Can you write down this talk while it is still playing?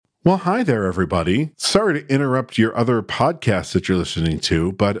Well, hi there, everybody. Sorry to interrupt your other podcasts that you're listening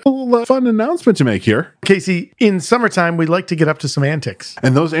to, but a little fun announcement to make here. Casey, in summertime, we'd like to get up to some antics.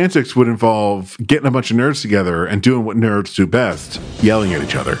 And those antics would involve getting a bunch of nerds together and doing what nerds do best, yelling at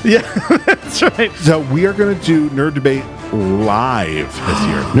each other. Yeah, that's right. So we are going to do Nerd Debate live this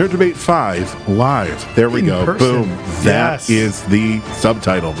year. Nerd Debate 5 live. There we go. Person. Boom. That is the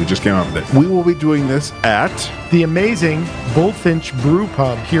subtitle. We just came up with it. We will be doing this at the amazing Bullfinch Brew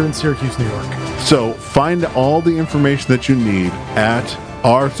Pub here in Syracuse, New York. So find all the information that you need at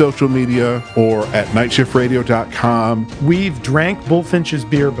our social media or at nightshiftradio.com. We've drank Bullfinch's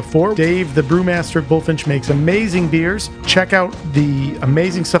beer before. Dave, the brewmaster at Bullfinch, makes amazing beers. Check out the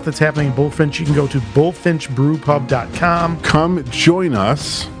amazing stuff that's happening in Bullfinch. You can go to bullfinchbrewpub.com. Come join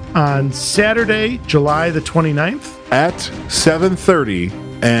us on Saturday, July the 29th at 7:30.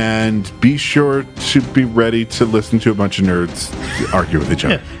 And be sure to be ready to listen to a bunch of nerds argue with each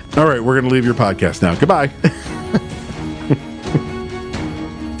other. Yeah. All right, we're going to leave your podcast now. Goodbye.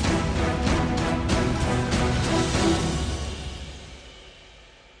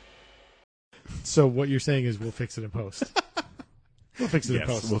 So what you're saying is we'll fix it in post. We'll fix it in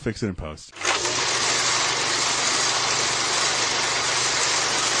post. We'll fix it in post.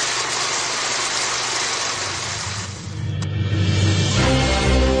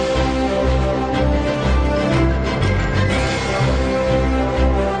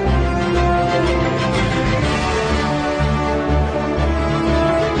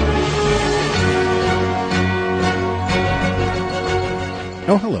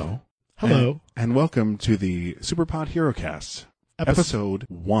 Oh, hello. Hello. And welcome to the Superpod HeroCast, episode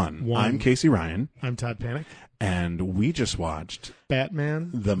 1. I'm Casey Ryan. I'm Todd Panic. And we just watched Batman,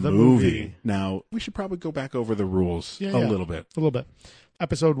 the movie. Now, we should probably go back over the rules a little bit. A little bit.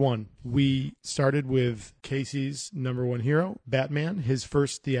 Episode 1, we started with Casey's number one hero, Batman, his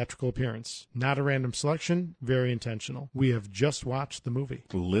first theatrical appearance. Not a random selection, very intentional. We have just watched the movie.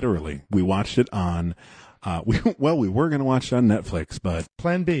 Literally. We watched it on... we were going to watch it on Netflix, but...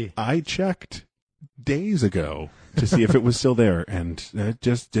 Plan B. I checked days ago to see if it was still there, and it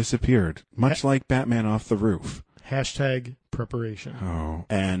just disappeared. Much like Batman off the roof. Hashtag preparation. Oh.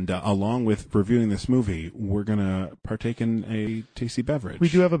 And along with reviewing this movie, we're going to partake in a tasty beverage. We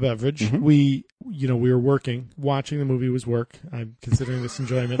do have a beverage. Mm-hmm. We were working. Watching the movie was work. I'm considering this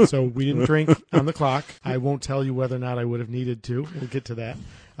enjoyment. So we didn't drink on the clock. I won't tell you whether or not I would have needed to. We'll get to that.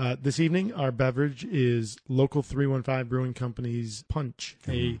 This evening, our beverage is Local 315 Brewing Company's Punch,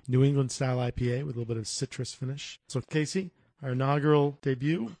 a New England-style IPA with a little bit of citrus finish. So, Casey, our inaugural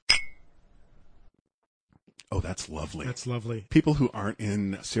debut. Oh, that's lovely. That's lovely. People who aren't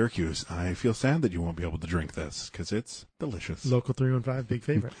in Syracuse, I feel sad that you won't be able to drink this because it's delicious. Local 315, big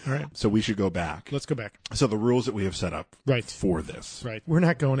favorite. All right. So we should go back. Let's go back. So the rules that we have set up for this. Right. We're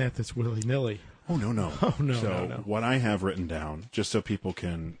not going at this willy-nilly. Oh, no. Oh, no, So what I have written down, just so people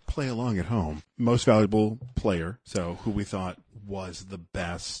can play along at home, most valuable player, so who we thought was the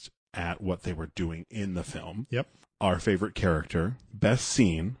best at what they were doing in the film. Yep. Our favorite character, best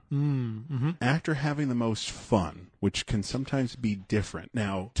scene, actor having the most fun, which can sometimes be different.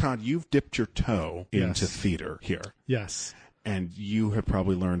 Now, Todd, you've dipped your toe into theater here. Yes. And you have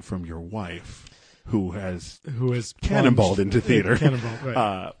probably learned from your wife, who has cannonballed into theater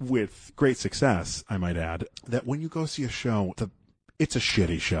right. with great success, I might add, that when you go see a show, it's a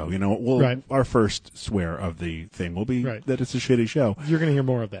shitty show. Our first swear of the thing will be that it's a shitty show. You're going to hear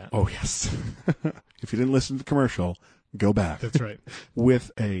more of that. Oh, yes. If you didn't listen to the commercial, go back. That's right.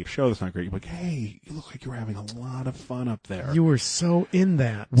 With a show that's not great, you're like, hey, you look like you're having a lot of fun up there. You were so in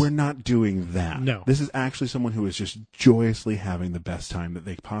that. We're not doing that. No. This is actually someone who is just joyously having the best time that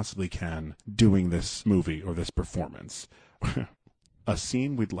they possibly can doing this movie or this performance. A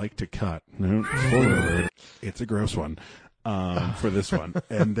scene we'd like to cut. It's a gross one. For this one.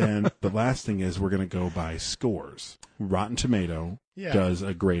 And then the last thing is we're going to go by scores. Rotten Tomato does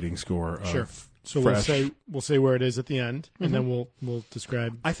a grading score of So fresh. we'll say where it is at the end, and then we'll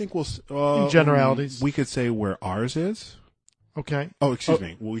describe. I think we'll in generalities. We could say where ours is. Okay. Oh, excuse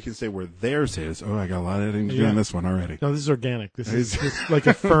me. Well, we can say where theirs is. Oh, I got a lot of editing to do on this one already. No, this is organic. This is like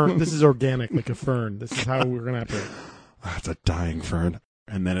a fern. This is organic, like a fern. This is how we're going to operate. That's a dying fern.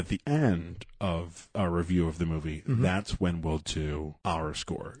 And then at the end of our review of the movie, that's when we'll do our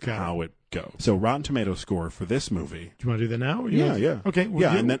score, how it goes. So Rotten Tomato score for this movie. Do you want to do that now? Yeah. Okay.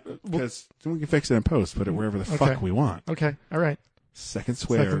 And then because we can fix it in post, put it wherever the fuck we want. Okay. All right. Second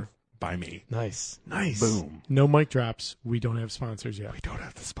swear by me. Nice. Boom. No mic drops. We don't have sponsors yet. We don't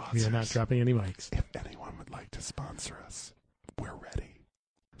have the sponsors. We are not dropping any mics. If anyone would like to sponsor us, we're ready.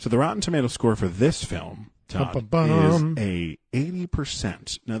 So the Rotten Tomato score for this film Todd, Bum-bum-bum. is a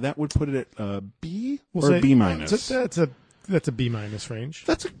 80%. Now that would put it at a B We'll or say- B minus. That's a B minus range.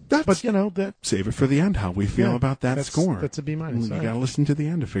 That's But that save it for the end. How we feel Yeah, about that score. That's a B minus. You All got to right. listen to the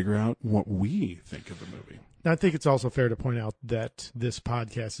end to figure out what we think of the movie. I think it's also fair to point out that this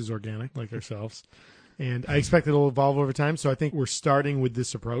podcast is organic, like ourselves, and I expect it'll evolve over time. So I think we're starting with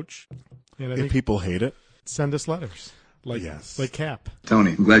this approach, and I If think people hate it, send us letters, like Yes. like Cap.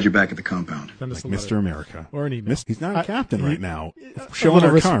 Tony, I'm glad you're back at the compound. Send us like a Mr. letter. America. Or an email. He's not a captain right now. A Showing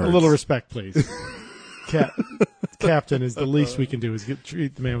little, our cards. a little respect, please. Captain is the least we can do is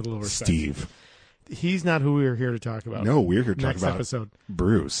treat the man with a little respect. Steve. He's not who we're here to talk about. No, we're here to talk Next about episode.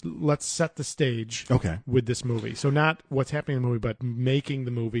 Bruce. Let's set the stage Okay. with this movie. So not what's happening in the movie, but making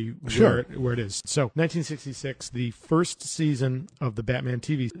the movie Sure. where it is. So 1966, the first season of the Batman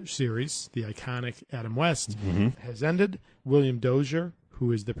TV series, the iconic Adam West, has ended. William Dozier,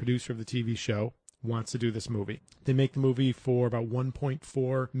 who is the producer of the TV show, wants to do this movie. They make the movie for about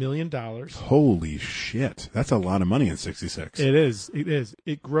 $1.4 million. Holy shit. That's a lot of money in 66. It is.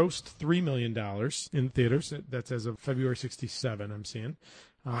 It grossed $3 million in theaters. That's as of February 67, I'm seeing.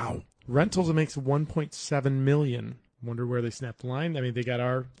 Wow. Rentals, it makes $1.7 million. Wonder where they snapped the line. I mean, they got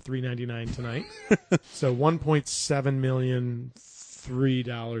our $3.99 tonight. So $1.7 million,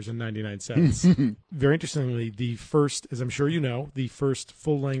 $3.99. Very interestingly, the first, as I'm sure you know, the first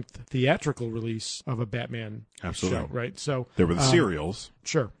full-length theatrical release of a Batman Absolutely. show, right? So There were the serials.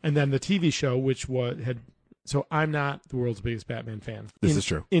 sure. And then the TV show, which had. So I'm not the world's biggest Batman fan. This is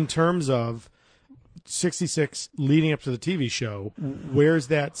true. In terms of 66 leading up to the TV show, where's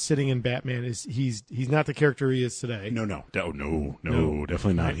that sitting in Batman? Is he's not the character he is today. No,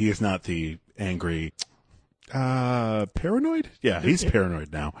 definitely not. He is not the angry, paranoid? Yeah, he's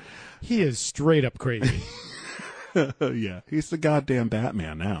paranoid now. He is straight up crazy. Yeah, he's the goddamn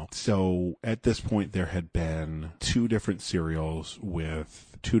Batman now. So at this point, there had been 2 different serials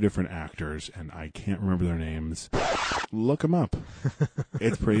with 2 different actors, and I can't remember their names. Look them up.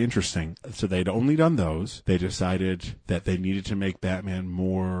 It's pretty interesting. So they'd only done those. They decided that they needed to make Batman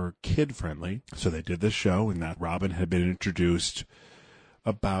more kid-friendly. So they did this show, and that Robin had been introduced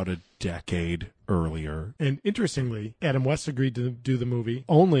about a decade earlier. And interestingly, Adam West agreed to do the movie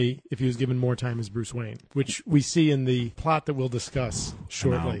only if he was given more time as Bruce Wayne, which we see in the plot that we'll discuss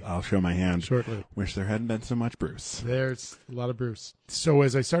shortly. And I'll show my hand. Shortly. Wish there hadn't been so much Bruce. There's a lot of Bruce. So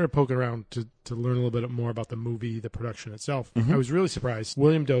as I started poking around to learn a little bit more about the movie, the production itself, I was really surprised.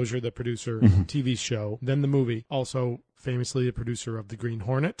 William Dozier, the producer, TV show, then the movie, also famously the producer of The Green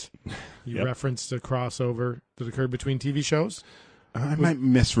Hornet. You referenced a crossover that occurred between TV shows. I might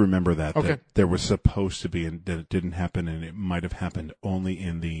misremember that. Okay. That there was supposed to be, and that it didn't happen, and it might have happened only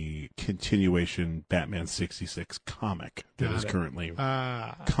in the continuation Batman 66 comic that Got is it. currently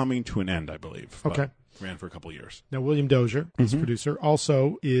coming to an end, I believe. but Okay. Ran for a couple of years. Now, William Dozier, his producer,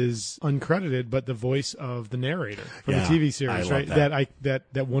 also is uncredited, but the voice of the narrator for Yeah, the TV series, I right? love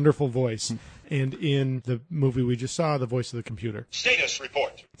That wonderful voice. And in the movie we just saw, the voice of the computer. Status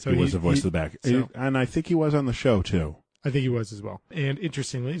report. So He was the voice of the back. so- And I think he was on the show, too. I think he was as well. And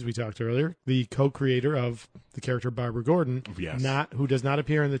interestingly, as we talked earlier, the co-creator of the character Barbara Gordon, Yes. who does not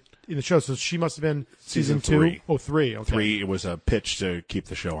appear in the show. So she must have been Season season 2. 3. Oh, 3. Okay. 3, it was a pitch to keep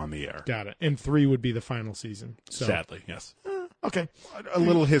the show on the air. Got it. And 3 would be the final season. So, Sadly, yes. okay. A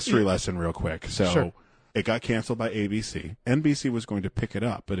little history lesson real quick. So Sure. it got canceled by ABC. NBC was going to pick it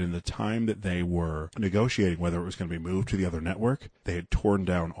up, but in the time that they were negotiating whether it was going to be moved to the other network, they had torn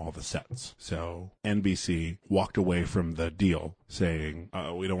down all the sets. So NBC walked away from the deal saying,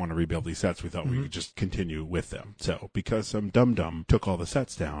 we don't want to rebuild these sets. We thought we could just continue with them. So because some dum-dum took all the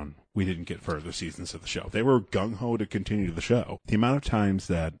sets down, we didn't get further seasons of the show. They were gung-ho to continue the show. The amount of times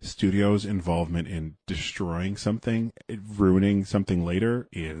that studios' involvement in destroying something, ruining something later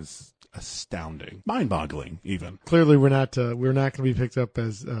is astounding, mind-boggling, even. Clearly, we're not going to be picked up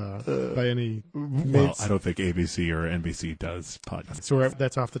as by any. Well, I don't think ABC or NBC does podcasts. So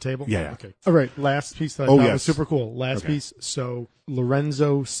that's off the table? Yeah. Okay. All right. Last piece that I Oh, thought yes. was super cool. Last Okay. piece. So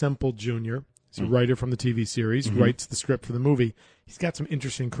Lorenzo Semple Jr., he's a writer from the TV series, writes the script for the movie. He's got some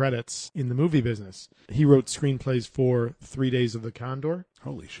interesting credits in the movie business. He wrote screenplays for 3 Days of the Condor,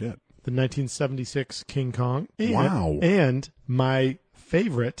 Holy shit. the 1976 King Kong, and, Wow. and my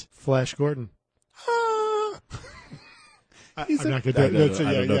favorite, Flash Gordon. He's I'm not I going don't to know-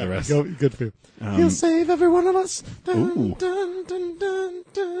 I don't know the rest. Good for you. He'll save every one of us. Ooh. Dun, dun, dun,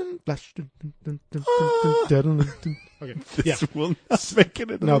 dun. Flash. Dun, dun, dun, dun, dun, dun, dun. Okay. Yeah. This will not make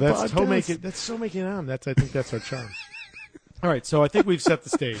it into No, the that's so podcast. make it. That's so making it on. I think that's our charm. All right, so I think we've set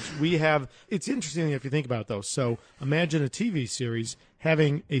the stage. It's interesting if you think about it, though. So imagine a TV series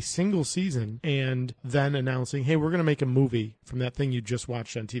having a single season and then announcing, hey, we're going to make a movie from that thing you just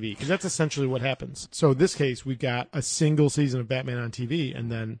watched on TV. Because that's essentially what happens. So in this case, we've got a single season of Batman on TV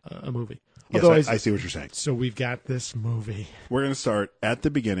and then a movie. Yes, I see what you're saying. So we've got this movie. We're going to start at the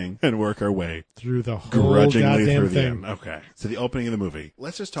beginning and work our way through the whole grudgingly goddamn through the thing. end. Okay. So the opening of the movie.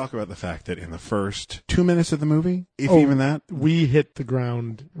 Let's just talk about the fact that in the first 2 minutes of the movie, if even that, we hit the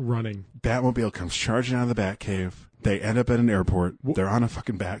ground running. Batmobile comes charging out of the Batcave. They end up at an airport. They're on a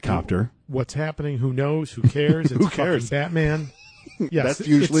fucking Batcopter. What's happening? Who knows? Who cares? It's Who cares? fucking Batman. Yes, that's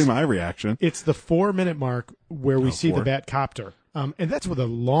usually my reaction. It's the 4-minute mark where we see 4. the Batcopter. And that's with a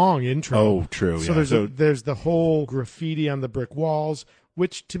long intro. Oh, true. So yeah. there's the whole graffiti on the brick walls,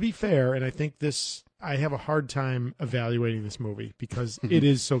 which, to be fair, and I think I have a hard time evaluating this movie because it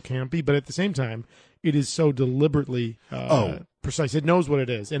is so campy, but at the same time, it is so deliberately precise. It knows what it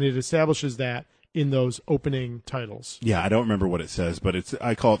is, and it establishes that in those opening titles. Yeah, I don't remember what it says, but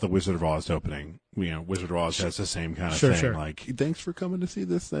I call it the Wizard of Oz opening. Wizard of Oz has the same kind of thing. Sure. Like, thanks for coming to see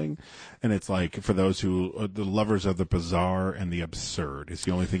this thing. And it's like, for those who, the lovers of the bizarre and the absurd is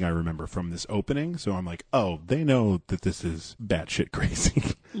the only thing I remember from this opening. So I'm like, oh, they know that this is batshit crazy.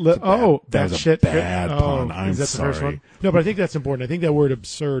 That's a bad pun. I'm is that sorry. The first one? No, but I think that's important. I think that word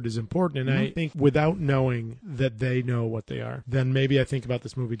absurd is important. And I think without knowing that they know what they are, then maybe I think about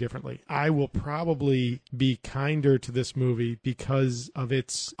this movie differently. I will probably be kinder to this movie because of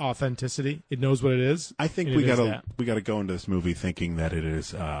its authenticity. It knows what it is. I think we gotta go into this movie thinking that it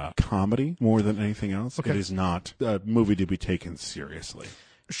is comedy more than anything else. Okay. It is not a movie to be taken seriously.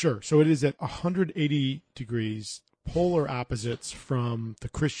 Sure. So it is at 180 degrees, polar opposites from the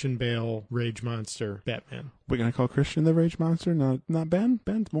Christian Bale Rage Monster Batman. We're gonna call Christian the Rage Monster, not Ben.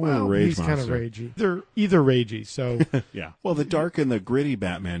 Ben's more a Rage he's Monster. He's kind of ragey. They're either ragey. So yeah. Well, the dark and the gritty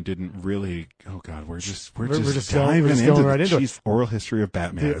Batman didn't really. Oh God, we're just going into right into it. Oral history of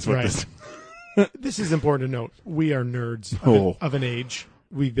Batman is what this. This is important to note. We are nerds of an age.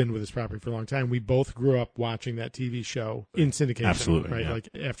 We've been with this property for a long time. We both grew up watching that TV show in syndication. Absolutely. Right? Yeah. Like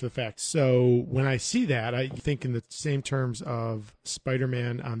after the fact. So when I see that, I think in the same terms of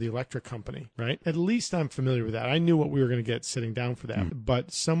Spider-Man on the Electric Company, right? At least I'm familiar with that. I knew what we were going to get sitting down for that.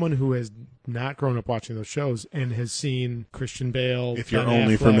 But someone who has not grown up watching those shows and has seen Christian Bale, if you're Ben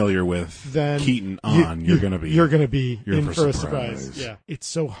only Affleck, familiar with then Keaton you're going to be in for a surprise. Yeah. It's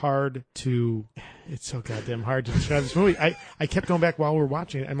so goddamn hard to describe this movie. I kept going back while we were watching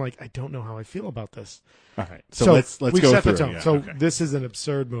it. I'm like, I don't know how I feel about this. All right. So let's we've go set through the tone. it. Yeah, so okay. This is an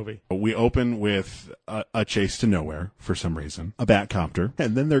absurd movie. We open with a chase to nowhere for some reason, a Batcopter,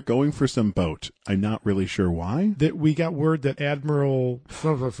 and then they're going for some boat. I'm not really sure why. That we got word that Admiral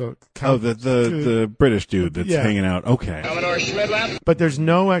the British dude that's hanging out. Okay. But there's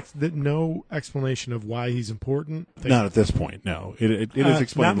no explanation of why he's important. Not at this point. No, it is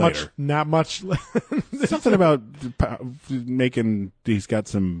explained later. Not much. Something about making. He's got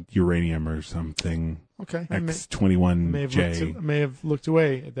some uranium or something. Okay. X-21J. May have looked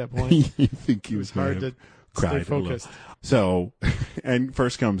away at that point. You think he was hard to stay focused. So, and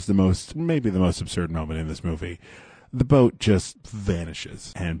first comes maybe the most absurd moment in this movie. The boat just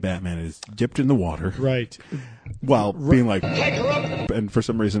vanishes, and Batman is dipped in the water. Right. While being like, and for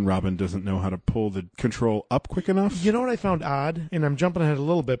some reason, Robin doesn't know how to pull the control up quick enough. You know what I found odd? And I'm jumping ahead a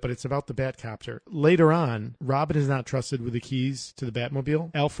little bit, but it's about the Batcopter. Later on, Robin is not trusted with the keys to the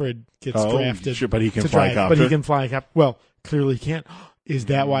Batmobile. Alfred gets drafted. Sure, but he can to fly drive, copter. But he can fly copter. Well, clearly he can't. Is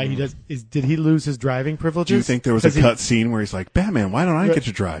that why he does? Did he lose his driving privileges? Do you think there was a cut scene where he's like, Batman, why don't I get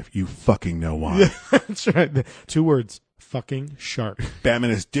to drive? You fucking know why. Yeah, that's right. 2 words. Fucking shark.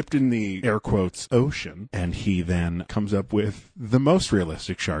 Batman is dipped in the air quotes ocean, and he then comes up with the most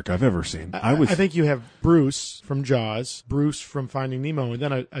realistic shark I've ever seen. I think you have Bruce from Jaws, Bruce from Finding Nemo, and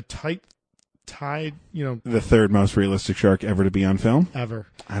then a tight tide, the third most realistic shark ever to be on film? Ever.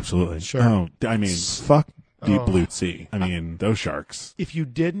 Absolutely. Sure. Oh, I mean, fuck Deep Blue Sea. I mean, those sharks. If you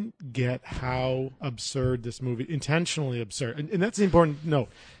didn't get how absurd this movie, intentionally absurd, and that's the important note.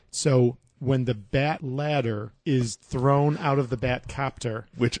 So when the Bat ladder is thrown out of the Batcopter,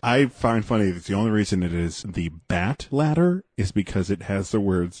 which I find funny, that the only reason it is the Bat ladder is because it has the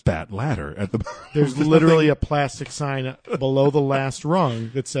words Bat ladder at the bottom. There's literally a plastic sign below the last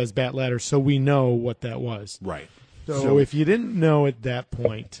rung that says Bat ladder, so we know what that was. Right. So if you didn't know at that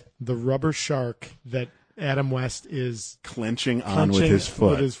point, the rubber shark that Adam West is clenching with his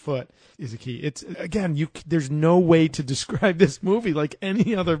foot is a key. It's again, there's no way to describe this movie like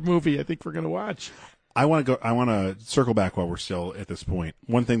any other movie I think we're going to watch. I want to circle back while we're still at this point.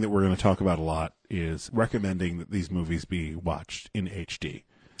 One thing that we're going to talk about a lot is recommending that these movies be watched in HD.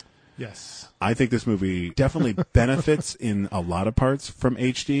 Yes. I think this movie definitely benefits in a lot of parts from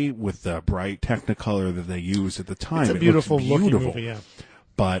HD with the bright Technicolor that they used at the time. It's a beautiful it looks beautiful looking movie, yeah.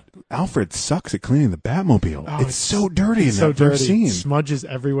 But Alfred sucks at cleaning the Batmobile. Oh, it's so dirty in so that first dirty. scene. Smudges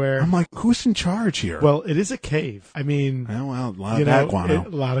everywhere. I'm like, who's in charge here? Well, it is a cave. I mean, a lot of bat guano. A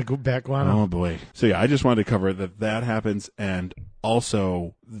lot of bat guano. Oh boy. So yeah, I just wanted to cover that happens, and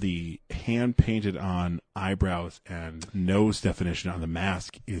also the hand painted on eyebrows and nose definition on the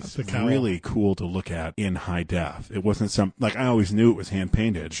mask is really cool to look at in high def. It wasn't I always knew it was hand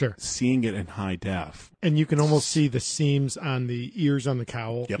painted. Sure. Seeing it in high def. And you can almost see the seams on the ears on the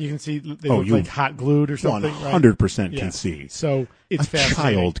cowl. Yep. You can see they look like hot glued or something. 100% can see. So it's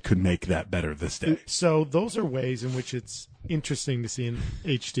fascinating. A child could make that better this day. So those are ways in which it's interesting to see in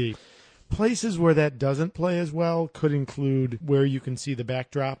HD. Places where that doesn't play as well could include where you can see the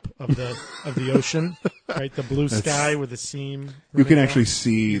backdrop of the ocean, right? The blue sky with a seam. You can actually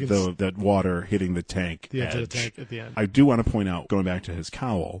see that water hitting the tank the edge of the tank at the end. I do want to point out, going back to his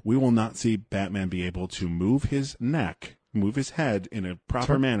cowl, we will not see Batman be able to move his neck, move his head in a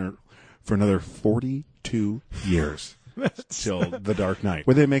proper manner for another 42 years. Till The Dark Knight,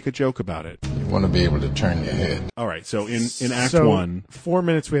 where they make a joke about it. You want to be able to turn your head. All right, so in Act 1... 4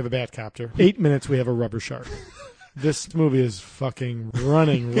 minutes we have a Batcopter. 8 minutes we have a rubber shark. This movie is fucking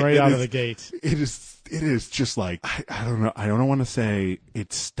running right out of the gate. It is just like, I don't know. I don't want to say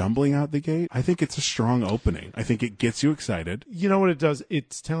it's stumbling out the gate. I think it's a strong opening. I think it gets you excited. You know what it does?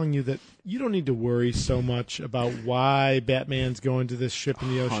 It's telling you that you don't need to worry so much about why Batman's going to this ship in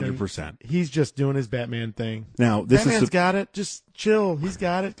the ocean. 100%. He's just doing his Batman thing. Now, Batman's got it. Just chill. He's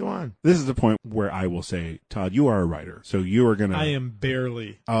got it. Go on. This is the point where I will say, Todd, you are a writer. So you are going to... I am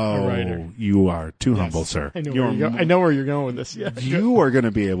barely a writer. You are too humble, sir. I know where you're going with this. Yeah. You are going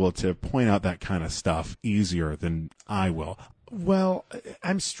to be able to point out that kind of stuff easier than I will. Well,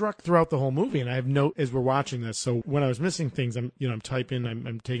 I'm struck throughout the whole movie, and I have note as we're watching this. So when I was missing things, I'm typing,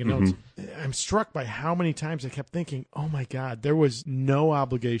 I'm taking notes. I'm struck by how many times I kept thinking, "Oh my God, there was no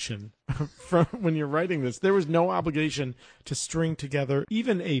obligation from when you're writing this. There was no obligation to string together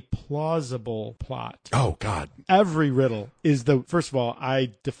even a plausible plot." Oh God! Every riddle is first of all,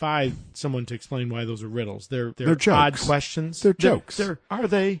 I defy someone to explain why those are riddles. They're jokes. Odd questions. They're jokes. Are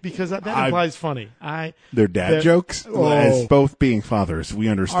they? Because that implies funny. They're dad jokes. As both being fathers, we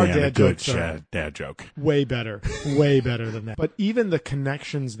understand a good dad joke. Way better than that. But even the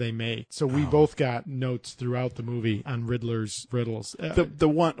connections they make. So we both got notes throughout the movie on Riddler's riddles. The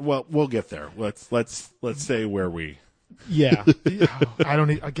one. Well, we'll get there. Let's say where we. Yeah. I don't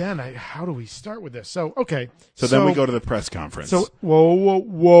need, again, how do we start with this? So, okay. So then we go to the press conference. So, whoa.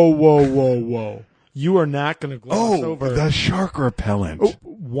 You are not going to gloss over. The shark repellent.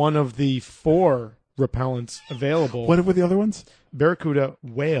 One of the 4 repellents available. What were the other ones? Barracuda,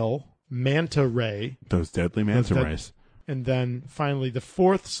 whale, manta ray. Those deadly manta rays. And then finally the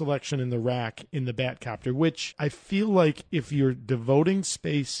 4th selection in the rack in the Batcopter, which I feel like if you're devoting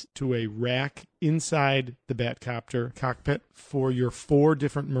space to a rack inside the Batcopter cockpit for your 4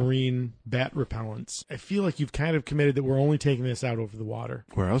 different marine bat repellents, I feel like you've kind of committed that we're only taking this out over the water.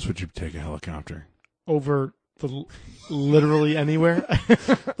 Where else would you take a helicopter? Over literally anywhere.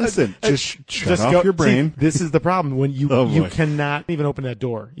 Listen, just shut off your brain. See, this is the problem when you cannot even open that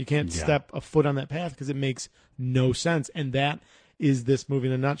door. You can't step a foot on that path because it makes no sense. And that is this movie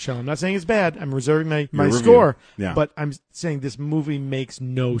in a nutshell. I'm not saying it's bad. I'm reserving my score. Yeah. But I'm saying this movie makes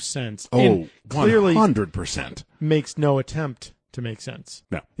no sense. And clearly 100% makes no attempt to make sense.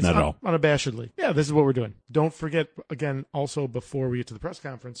 No, not at all. Unabashedly. Yeah, this is what we're doing. Don't forget, again, also before we get to the press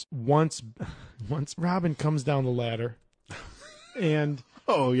conference, once Robin comes down the ladder and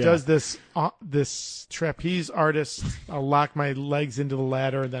does this trapeze artist, I'll lock my legs into the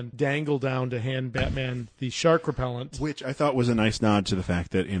ladder and then dangle down to hand Batman the shark repellent. Which I thought was a nice nod to the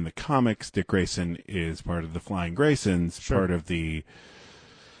fact that in the comics, Dick Grayson is part of the Flying Graysons, part of the...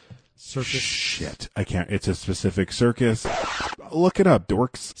 circus. Shit. I can't. It's a specific circus. Look it up,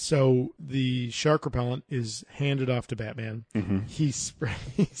 dorks. So the shark repellent is handed off to Batman. Mm-hmm. He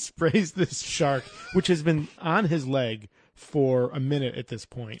sprays this shark, which has been on his leg for a minute at this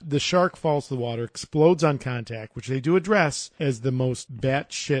point. The shark falls to the water, explodes on contact, which they do address as the most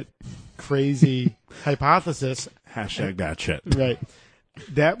batshit crazy hypothesis. Hashtag batshit. Right.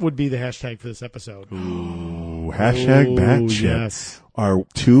 That would be the hashtag for this episode. Ooh, hashtag batshit. Yes. Our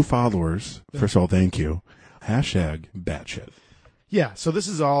 2 followers, first of all, thank you. Hashtag batshit. Yeah, so this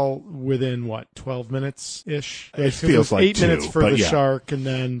is all within, 12 minutes-ish? It feels like 8 minutes for the yeah. shark, and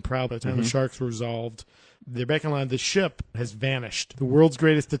then probably by the time the shark's resolved, they're back on line. The ship has vanished. The world's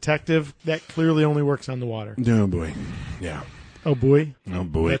greatest detective, that clearly only works on the water. Oh, boy. Yeah. Oh, boy. Oh,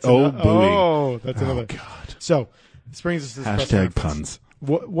 boy. That's Oh, another- boy. Oh, that's another. Oh, God. So, this brings us to this press Hashtag conference. puns.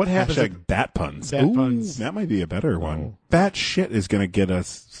 What happens? Hashtag bat puns. Bat Ooh, puns. that might be a better one. Oh. Bat shit is going to get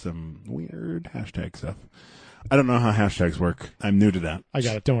us some weird hashtag stuff. I don't know how hashtags work. I'm new to that. I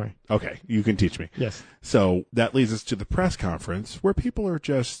got it. Don't worry. Okay, you can teach me. Yes. So that leads us to the press conference where people are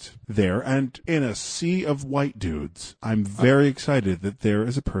just there, and in a sea of white dudes, I'm very excited that there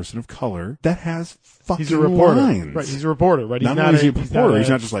is a person of color that has fucking He's a reporter. lines. Right. He's a reporter, right? Not only is he a reporter, he's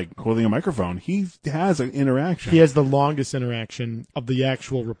not just like holding a microphone. He has an interaction. He has the longest interaction of the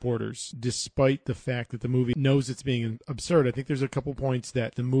actual reporters, despite the fact that the movie knows it's being absurd. I think there's a couple points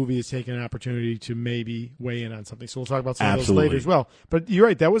that the movie is taking an opportunity to maybe weigh in on something. So we'll talk about some of those later as well. But you're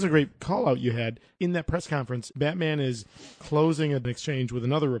right. That was a great call out you had. In that press conference, Batman is closing an exchange with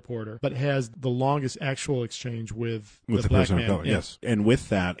another reporter, but has the longest actual exchange with the black person man. of color. Yeah. Yes. And with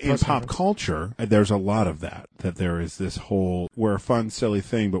that, in Press pop conference. culture, there's a lot of that there is this whole, we're a fun, silly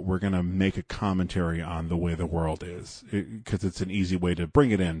thing, but we're going to make a commentary on the way the world is, because it's an easy way to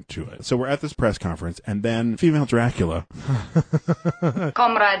bring it into it. So we're at this press conference, and then female Dracula.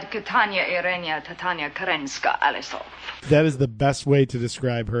 Comrade Katania Irenia Tatania Karenska Alisov. That is the best way to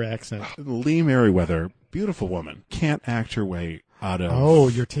describe her accent. Lee Merriweather, beautiful woman, can't act her way out of... Oh,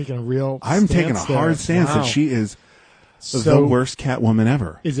 you're taking a real I'm taking a stance there. hard stance Wow. that she is the So- worst Catwoman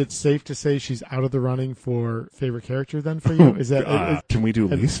ever. Is it safe to say she's out of the running for favorite character then for you? Is that Can we do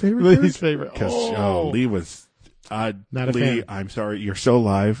Lee's favorite? Lee's favorite? Because Oh. Lee was... Not a Lee, fan. I'm sorry. You're still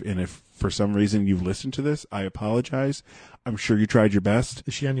alive, and if for some reason you've listened to this, I apologize. I'm sure you tried your best.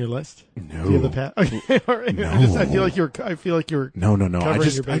 Is she on your list? No. Do you have the path? Okay, all right. No. I feel like you're. No. Covering your I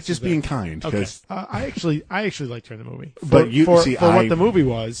bases just there. being kind Okay. because I actually liked her in the movie. But you- for see, what the movie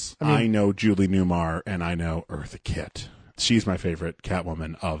was. I know Julie Newmar and I know Eartha Kitt. She's my favorite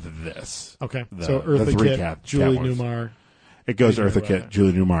Catwoman of this. Okay, The- so the Eartha three Kitt, Julie Catwomans. Newmar. It goes Lee Eartha Merriweather. Kitt,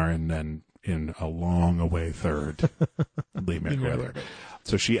 Julie Newmar, and then in a long away third, Lee Merriweather.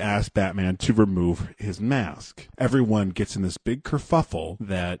 So she asked Batman to remove his mask. Everyone gets in this big kerfuffle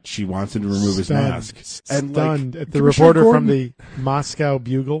that she wants him to remove his mask. Stunned like, at the Commissioner reporter from Gordon- the Moscow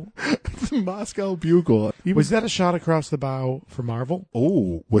Bugle. the Moscow Bugle. Was that a shot across the bow for Marvel?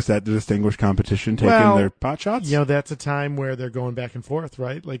 Oh, was that the distinguished competition taking Well, their pot shots? You know, that's a time where they're going back and forth,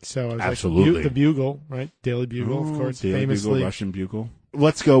 right? Like, so I was Absolutely. like, the Bugle, right? Daily Bugle, of course, Daily famously. Bugle, Russian Bugle.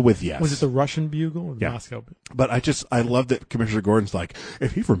 Let's go with yes. Was it the Russian Bugle or the Yeah. Moscow Bugle? But I love that Commissioner Gordon's like,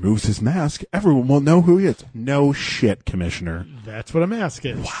 if he removes his mask, everyone will know who he is. No shit, Commissioner. That's what a mask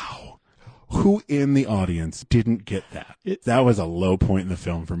is. Wow. Who in the audience didn't get that? That was a low point in the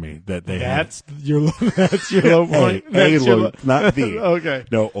film for me. That's your low point. That's your low- not the. Okay.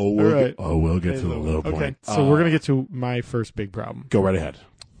 No, we'll right. get to the low point. Okay, so we're gonna get to my first big problem. Go right ahead.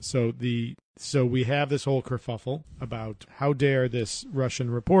 So we have this whole kerfuffle about how dare this Russian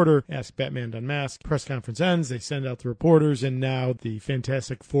reporter ask Batman to unmask. Press conference ends. They send out the reporters, and now the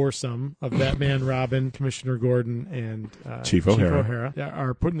fantastic foursome of Batman, Robin, Commissioner Gordon, and Chief O'Hara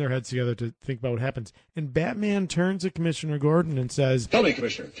are putting their heads together to think about what happens. And Batman turns to Commissioner Gordon and says, Tell me,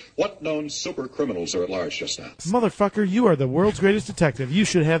 Commissioner, what known super criminals are at large just now? "Motherfucker, you are the world's greatest detective. You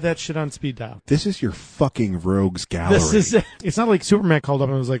should have that shit on speed dial." This is your fucking rogues gallery. It's not like Superman called up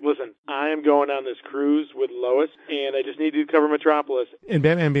and was like, "Listen, I am going on this cruise with Lois, and I just need you to cover Metropolis." And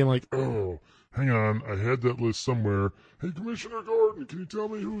Batman being like, Oh, hang on. I had that list somewhere. Hey, Commissioner Gordon, can you tell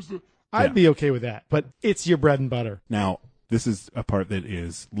me who's the... I'd be okay with that, but it's your bread and butter. Now, this is a part that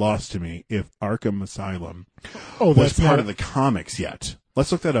is lost to me. If Arkham Asylum Oh, was that's part not of the comics yet.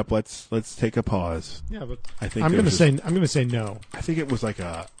 Let's look that up. Let's take a pause. Yeah, but I think I'm there going to was say no. I think it was like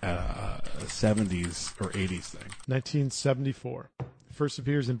a 70s or 80s thing. 1974. First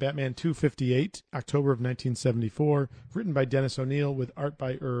appears in Batman 258, October of 1974. Written by Dennis O'Neil with art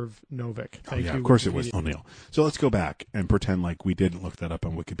by Irv Novick. Thank you. Of course it was Wikipedia. O'Neill. So let's go back and pretend like we didn't look that up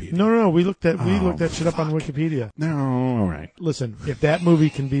on Wikipedia. No. We looked that shit up on Wikipedia. No, all right. Listen, if that movie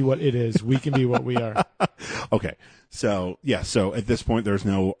can be what it is, we can be what we are. Okay. So, yeah, so at this point, there's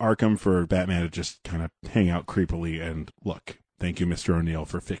no Arkham for Batman to just kind of hang out creepily and look. Thank you, Mr. O'Neill,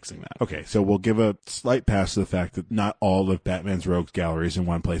 for fixing that. Okay, so we'll give a slight pass to the fact that not all of Batman's rogues gallery is in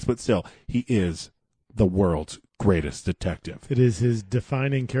one place, but still, he is the world's greatest detective. It is his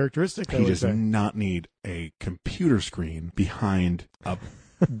defining characteristic, I He would does say. not need a computer screen behind a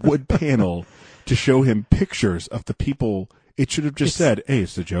wood panel to show him pictures of the people. It should have just said, hey,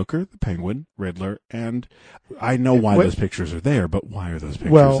 it's the Joker, the Penguin, Riddler, and I know why those pictures are there, but why are those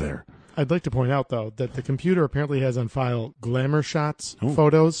pictures there? I'd like to point out, though, that the computer apparently has on file glamour shots,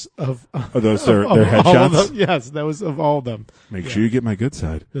 photos of... Are those their headshots? Yes, that was of all of them. Make sure you get my good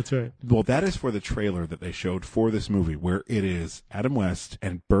side. That's right. Well, that is for the trailer that they showed for this movie, where it is Adam West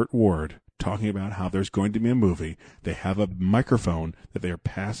and Burt Ward talking about how there's going to be a movie. They have a microphone that they are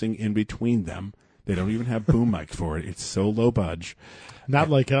passing in between them. They don't even have boom mics for it. It's so low budge. Not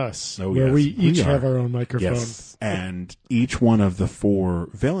like us, Oh, where yes, we each we are. have our own microphone. Yes. And each one of the 4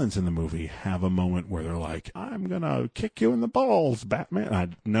 villains in the movie have a moment where they're like, I'm going to kick you in the balls,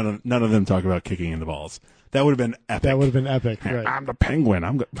 Batman. None of them talk about kicking in the balls. That would have been epic. That would have been epic, right. I'm the Penguin.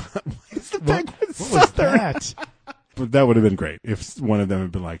 Why is the Penguin What was Southern? that? But that would have been great if one of them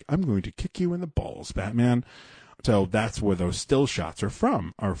had been like, I'm going to kick you in the balls, Batman. So that's where those still shots are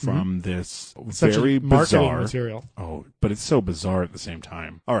from this Such very a marketing bizarre material. Oh, but it's so bizarre at the same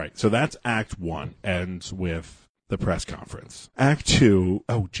time. All right, so that's Act 1, ends with the press conference. Act 2,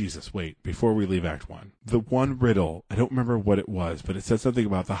 oh, Jesus, wait, before we leave Act 1, the one riddle, I don't remember what it was, but it said something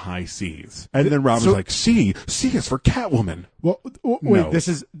about the high seas. And then Rob was like, C is for Catwoman. Well, wait, No. this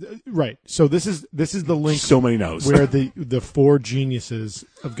is, right, so this is the link So many no's. where the 4 geniuses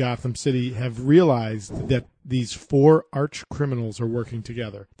of Gotham City have realized that these 4 arch criminals are working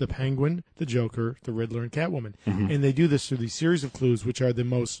together. The Penguin, the Joker, the Riddler, and Catwoman. And they do this through these series of clues, which are the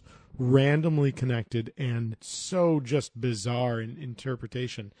most randomly connected and so just bizarre in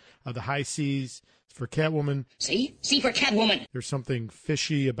interpretation. The high seas for Catwoman. See for Catwoman. There's something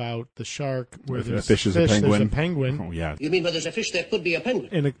fishy about the shark. Where there's fish is a penguin. There's a penguin. Oh, yeah. You mean where there's a fish, there could be a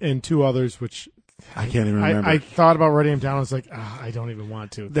penguin? And 2 others, which... I can't even remember. I thought about writing them down. I was like, I don't even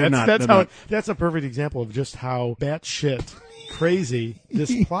want to. That's a perfect example of just how batshit crazy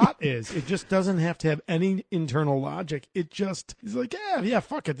this plot is. It just doesn't have to have any internal logic. It just is like, yeah,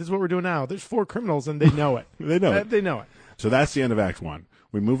 fuck it. This is what we're doing now. There's 4 criminals and they know it. They know it. They know it. So that's the end of Act 1.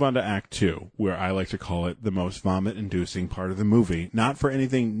 We move on to Act 2, where I like to call it the most vomit-inducing part of the movie. Not for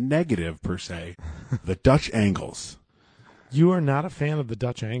anything negative, per se. The Dutch angles. You are not a fan of the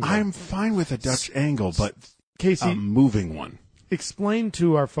Dutch angle. I'm fine with a Dutch angle, but Casey, a moving one. Explain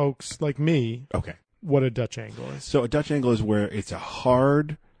to our folks like me Okay. what a Dutch angle is. So a Dutch angle is where it's a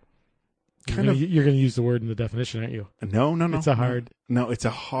hard kind of... You're going to use the word in the definition, aren't you? No. It's a hard... No, it's a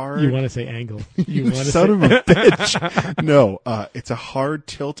hard... You want to say angle. You want to son say... of a bitch. No, it's a hard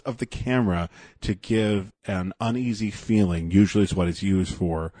tilt of the camera to give an uneasy feeling. Usually it's what it's used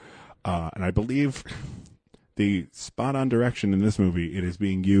for. And I believe... the spot-on direction in this movie, it is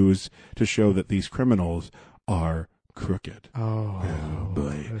being used to show that these criminals are crooked. Oh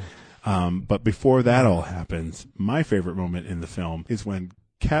boy. But before that all happens, my favorite moment in the film is when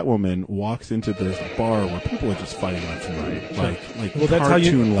Catwoman walks into this bar where people are just fighting left and right. Like well,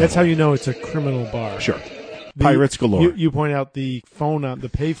 cartoon level. that's how you know it's a criminal bar. Sure. Pirates galore. You point out the phone on the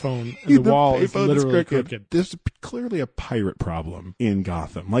payphone on the wall is literally crooked. There's clearly a pirate problem in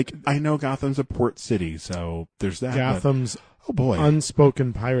Gotham. Like, I know Gotham's a port city, so there's that. Gotham's oh boy,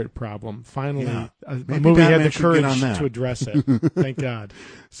 unspoken pirate problem. Finally, a Maybe movie Batman had the should get on courage that. to address it. Thank God.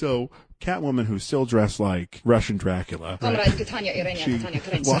 So Catwoman, who's still dressed like Russian Dracula, she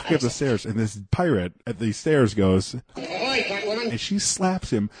walks up the stairs, and this pirate at the stairs goes, and she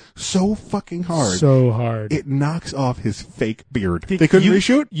slaps him so fucking hard. So hard. It knocks off his fake beard. They couldn't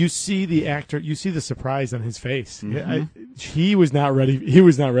reshoot? You see the actor, you see the surprise on his face. He was not ready. He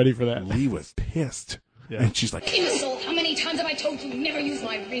was not ready for that. Lee was pissed. Yeah. And she's like, Imbecile, how many times have I told you never use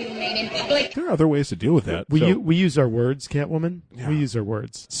my real name in public? there are other ways to deal with that. We use our words, Catwoman. Yeah. We use our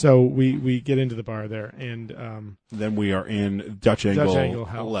words. So we get into the bar there, and then we are in Dutch angle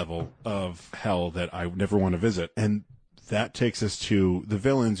hell. level of hell that I never want to visit. And that takes us to the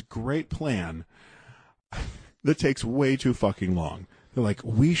villain's great plan that takes way too fucking long. They're like,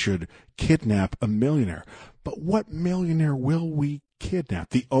 we should kidnap a millionaire. But what millionaire will we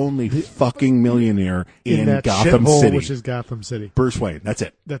kidnap? The only fucking millionaire in that Gotham shithole, City. which is Gotham City. Bruce Wayne. That's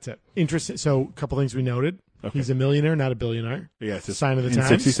it. That's it. Interesting. So a couple things we noted. Okay. He's a millionaire, not a billionaire. Yeah, it's Sign of the in times.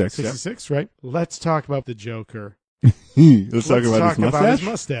 66. 66, right? Let's talk about the Joker. Let's talk about his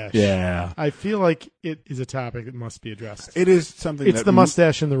mustache. Yeah. I feel like it is a topic that must be addressed. It is something It's that the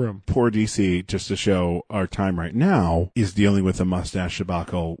mustache in the room. poor DC, just to show our time right now, is dealing with a mustache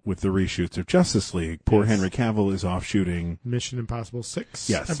debacle with the reshoots of Justice League. Poor Yes. Henry Cavill is off shooting. Mission Impossible 6,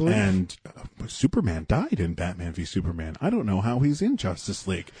 Yes, I believe. and Superman died in Batman v Superman. I don't know how he's in Justice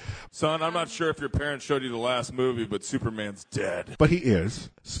League. Son, I'm not sure if your parents showed you the last movie, but Superman's dead. But he is.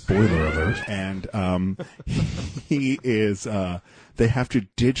 Spoiler alert. And he is, they have to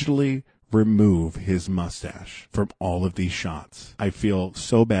digitally remove his mustache from all of these shots. I feel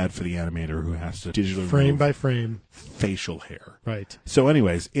so bad for the animator who has to digitally frame remove by frame facial hair. Right. So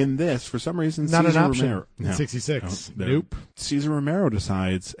anyways, in this, for some reason, Not Cesar an option Romero, in 66. No, Nope. Cesar Romero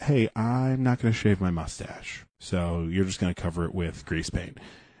decides, hey, I'm not going to shave my mustache. So you're just going to cover it with grease paint.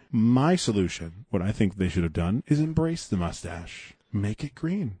 My solution, what I think they should have done, is embrace the mustache. Make it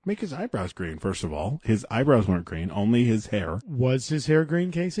green. Make his eyebrows green, first of all. His eyebrows weren't green, only his hair. Was his hair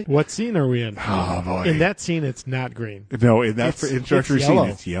green, Casey? What scene are we in? Oh, boy. In that scene, it's not green. No, in that introductory scene,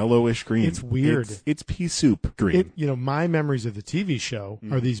 it's yellowish green. It's weird. It's pea soup green. My memories of the TV show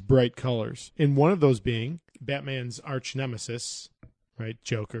are these bright colors. And one of those being Batman's arch nemesis, right?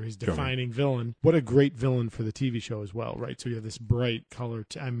 Joker, his defining villain. What a great villain for the TV show as well, right? So you have this bright color.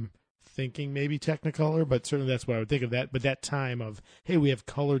 I'm thinking maybe Technicolor, but certainly that's what I would think of that. But that time of, hey, we have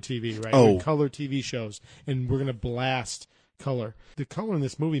color TV, right? We have color TV shows, and we're going to blast color. The color in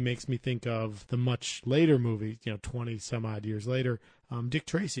this movie makes me think of the much later movie, 20 some odd years later, Dick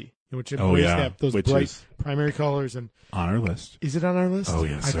Tracy, which embraced those bright primary colors. And on our list. Is it on our list? Oh,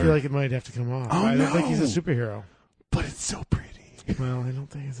 yes, I feel like it might have to come off. I don't think he's a superhero. But it's so pretty. Well, I don't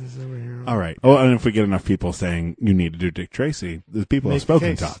think it's a superhero. All right. Oh, and if we get enough people saying you need to do Dick Tracy, the people have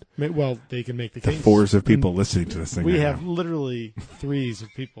spoken, Todd. Well, they can make the case. The fours of people listening to this thing. We have literally threes of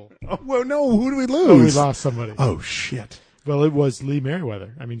people. Oh, well, no. Who do we lose? Oh, we lost somebody. Oh, shit. Well, it was Lee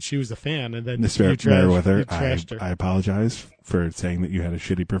Merriweather. I mean, she was a fan, and then Miss Merriweather, Merriweather, trashed her. I apologize for saying that you had a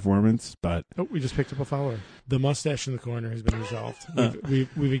shitty performance, but we just picked up a follower. The mustache in the corner has been resolved.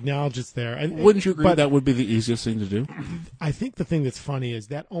 We've acknowledged it's there. And, wouldn't you agree that would be the easiest thing to do? I think the thing that's funny is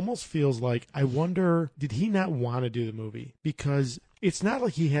that almost feels like, I wonder, did he not want to do the movie? Because it's not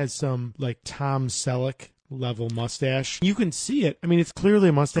like he has some like Tom Selleck level mustache. You can see it. I mean, it's clearly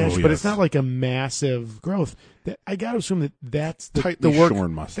a mustache, but it's not like a massive growth. I got to assume that's the work.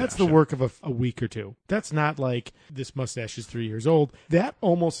 Shorn mustache. That's the work of a week or two. That's not like this mustache is 3 years old. That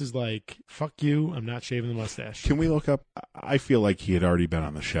almost is like, fuck you, I'm not shaving the mustache. Can we look up? I feel like he had already been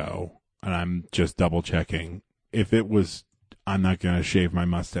on the show, and I'm just double checking. If it was, I'm not going to shave my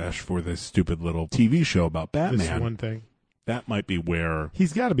mustache for this stupid little TV show about Batman. This one thing. That might be where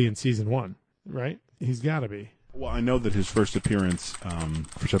he's got to be in season 1, right? He's got to be. Well, I know that his first appearance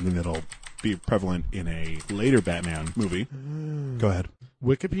for something that'll be prevalent in a later Batman movie. Go ahead.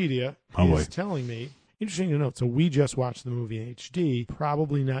 Wikipedia is telling me. Interesting to note. So we just watched the movie in HD.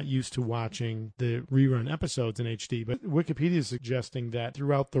 Probably not used to watching the rerun episodes in HD, but Wikipedia is suggesting that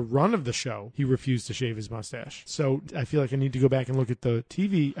throughout the run of the show, he refused to shave his mustache. So I feel like I need to go back and look at the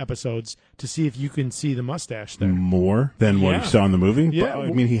TV episodes to see if you can see the mustache there. More than what you saw in the movie? Yeah. But,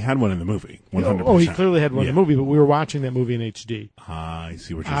 I mean, he had one in the movie. 100%. Oh, he clearly had one in the movie, but we were watching that movie in HD. I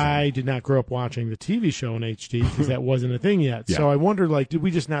see what you're saying. I did not grow up watching the TV show in HD because that wasn't a thing yet. So I wondered, did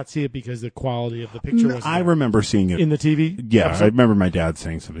we just not see it because the quality of the picture was I remember seeing it in the TV. Yeah, I remember my dad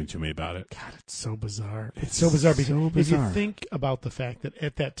saying something to me about it. God, it's so bizarre. It's so bizarre. If you think about the fact that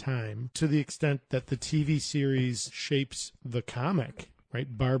at that time, to the extent that the TV series shapes the comic,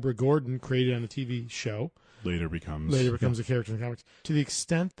 right? Barbara Gordon created on the TV show. Later becomes a character in the comics. To the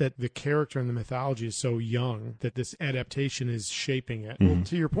extent that the character in the mythology is so young that this adaptation is shaping it. Well,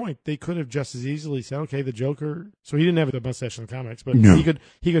 to your point, they could have just as easily said, okay, the Joker. So he didn't have a mustache in the comics, but he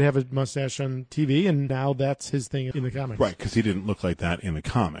could have a mustache on TV, and now that's his thing in the comics. Right, because he didn't look like that in the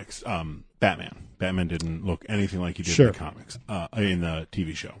comics. Batman didn't look anything like he did in the comics, in the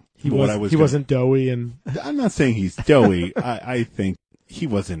TV show. He wasn't doughy, and I'm not saying he's doughy. I think he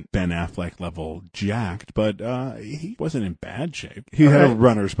wasn't Ben Affleck level jacked, but he wasn't in bad shape. He had a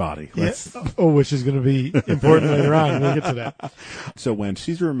runner's body. Which is going to be important later on. We'll get to that. So when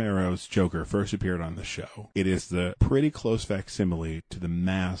Cesar Romero's Joker first appeared on the show, it is the pretty close facsimile to the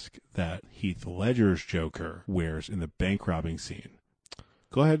mask that Heath Ledger's Joker wears in the bank robbing scene.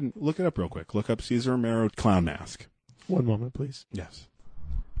 Go ahead and look it up real quick. Look up Cesar Romero clown mask. One moment, please. Yes.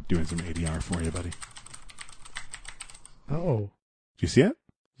 Doing some ADR for you, buddy. Oh. Do you see it?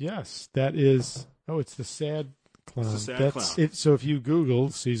 Yes, that is. Oh, it's the sad clown. It's the sad clown. So if you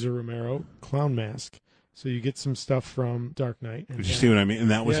Google Cesar Romero clown mask, so you get some stuff from Dark Knight. Did you see what I mean? And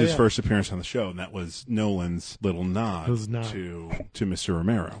that was his first appearance on the show, and that was Nolan's little nod to Mr.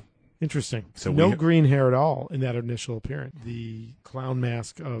 Romero. Interesting. So no green hair at all in that initial appearance. The clown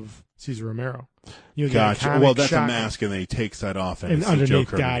mask of Cesar Romero. Gotcha. Well, that's a mask, and then he takes that off, and it's the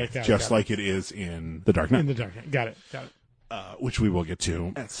Joker, just like it is in The Dark Knight. In The Dark Knight. Got it. Which we will get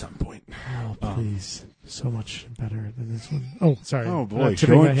to at some point. Oh, please. So much better than this one. Oh, sorry. Oh, boy.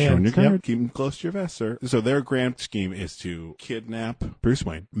 Showing your card. Keep him close to your vest, sir. So their grand scheme is to kidnap Bruce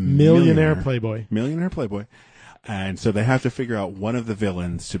Wayne. Millionaire playboy. Millionaire playboy. And so they have to figure out one of the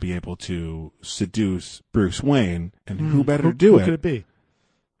villains to be able to seduce Bruce Wayne. And who better to do who it? Could it be?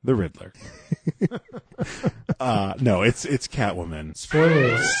 The Riddler. No, it's Catwoman.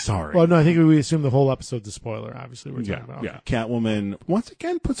 Spoiler. Sorry. Well, no, I think we assume the whole episode's a spoiler, obviously. We're talking about. Yeah. Catwoman, once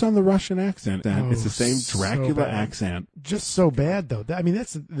again, puts on the Russian accent. It's the same Dracula accent. Just so bad, though. I mean,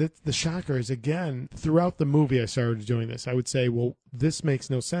 that's the shocker is, again, throughout the movie I started doing this. I would say, well, this makes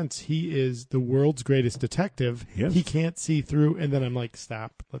no sense. He is the world's greatest detective. Yes. He can't see through. And then I'm like,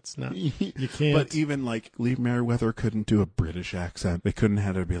 stop. Let's not. You can't. But even, like, Lee Merriweather couldn't do a British accent. They couldn't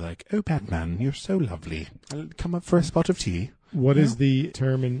have her be like, oh, Batman, you're so lovely. I'll come up for a spot of tea. What is the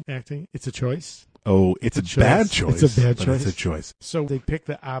term in acting? It's a choice. Oh, it's a bad choice. It's a bad choice. It's a choice. So they pick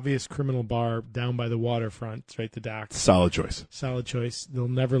the obvious criminal bar down by the waterfront, right? The docks. Solid choice. Solid choice. They'll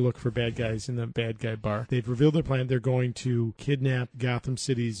never look for bad guys in the bad guy bar. They've revealed their plan. They're going to kidnap Gotham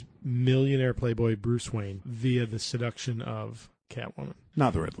City's millionaire playboy Bruce Wayne via the seduction of Catwoman.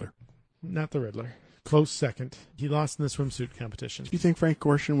 Not the Riddler. Not the Riddler. Close second. He lost in the swimsuit competition. Do you think Frank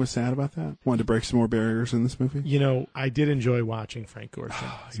Gorshin was sad about that? Wanted to break some more barriers in this movie? You know, I did enjoy watching Frank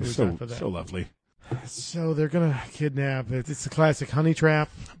Gorshin. He's so lovely. So they're going to kidnap. It's a classic honey trap.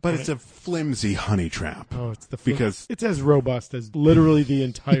 But it's a flimsy honey trap. Oh, it's because it's as robust as literally the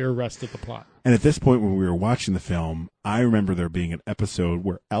entire rest of the plot. And at this point, when we were watching the film, I remember there being an episode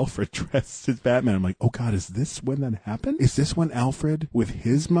where Alfred dressed as Batman. I'm like, oh, God, is this when that happened? Is this when Alfred, with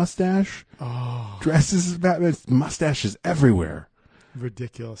his mustache, dresses as Batman? His mustache is everywhere.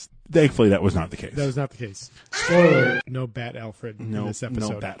 Ridiculous. Thankfully, that was not the case. That was not the case. Spoiler. No Bat Alfred in this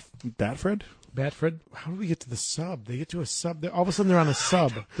episode. No Batfred? Batfred? How do we get to the sub? They get to a sub. All of a sudden, they're on a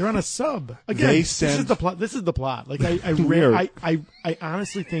sub. They're on a sub. Again, this is the plot. This is the plot. Like, I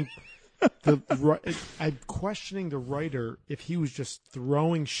honestly think I'm questioning the writer if he was just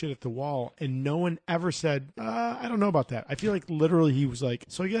throwing shit at the wall and no one ever said, I don't know about that. I feel like literally he was like,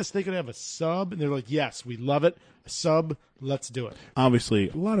 so I guess they could have a sub, and they're like, yes, we love it. A sub, let's do it. Obviously,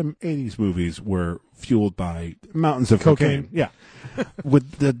 a lot of 80s movies were fueled by mountains of cocaine. Yeah.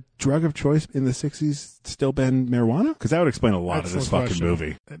 Would the drug of choice in the 60s still been marijuana? Because that would explain a lot of this fucking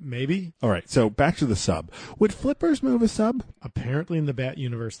movie. Maybe. All right, so back to the sub. Would flippers move a sub? Apparently in the Bat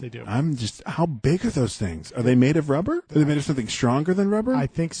universe they do. How big are those things? Are they made of rubber? Are they made of something stronger than rubber? I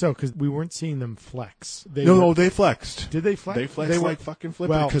think so, because we weren't seeing them flex. They flexed. Did they flex? They flexed like fucking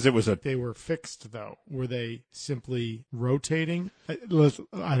flippers because it was They were fixed, though. Were they simply rotating? I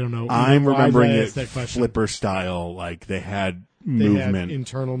don't know. I'm remembering it flipper style, like they had movement. Had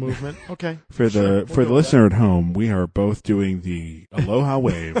internal movement. Okay. For the listener at home, we are both doing the aloha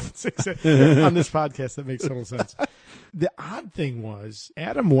wave. On this podcast, that makes total sense. The odd thing was,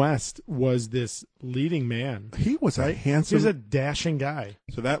 Adam West was this leading man. He was a handsome... He was a dashing guy.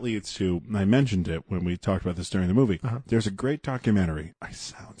 So that leads to, I mentioned it when we talked about this during the movie, there's a great documentary. I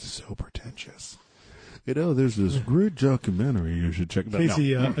sound so pretentious. There's this great documentary you should check out.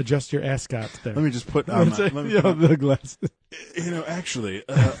 Casey, adjust your ascot there. Let me just put on the glasses. Actually,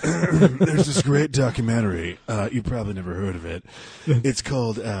 there's this great documentary. You probably never heard of it. It's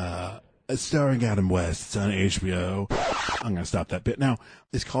called starring Adam West. It's on HBO. I'm going to stop that bit. Now,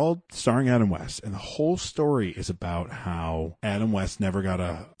 it's called Starring Adam West, and the whole story is about how Adam West never got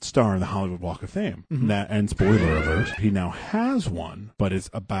a star in the Hollywood Walk of Fame. And spoiler alert, he now has one, but it's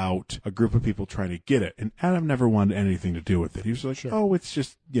about a group of people trying to get it. And Adam never wanted anything to do with it. He was like, oh, it's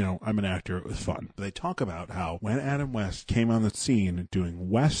just, I'm an actor. It was fun. But they talk about how when Adam West came on the scene doing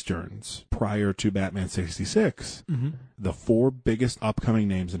Westerns prior to Batman 66, the 4 biggest upcoming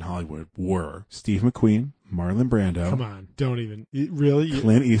names in Hollywood were Steve McQueen, Marlon Brando. Come on, don't even. Really?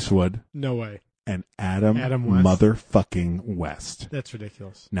 Clint Eastwood. No way. And Adam West? Motherfucking West. That's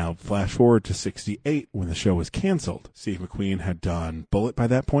ridiculous. Now, flash forward to 68 when the show was canceled. Steve McQueen had done Bullet by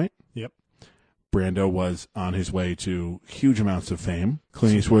that point. Yep. Brando was on his way to huge amounts of fame.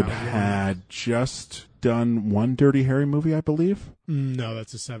 Clint Eastwood had just done one Dirty Harry movie, I believe. No,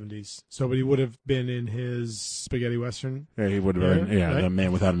 that's the 70s. So, but he would have been in his spaghetti western. Yeah, he would have been, right? The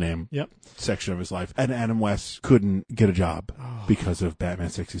Man Without a Name section of his life. And Adam West couldn't get a job because of Batman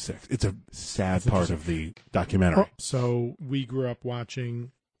 66. It's a sad part of the documentary. So, we grew up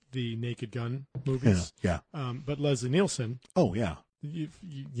watching the Naked Gun movies. Yeah. But Leslie Nielsen. Oh, yeah.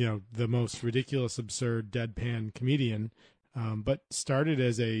 The most ridiculous, absurd, deadpan comedian, but started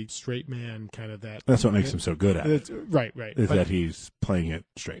as a straight man, kind of that. That's what makes him so good at it. Right. Is that he's playing it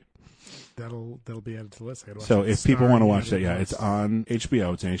straight. That'll be added to the list. So if people want to watch that, it's on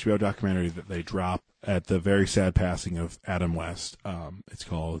HBO. It's an HBO documentary that they drop at the very sad passing of Adam West. It's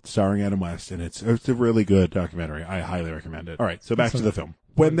called Starring Adam West, and it's a really good documentary. I highly recommend it. All right, so back to the film.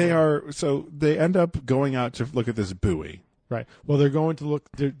 When they end up going out to look at this buoy. Right. Well, they're going to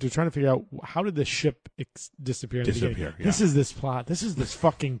look. They're trying to figure out how did the ship disappear. Yeah. This is this plot. This is this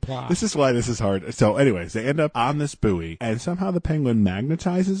fucking plot. This is why this is hard. So, anyways, they end up on this buoy, and somehow the Penguin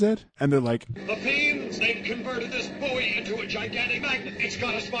magnetizes it, and they're like, The beams, they've converted this buoy into a gigantic magnet. It's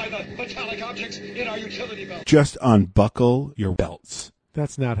got us by the metallic objects in our utility belt. just unbuckle your belts.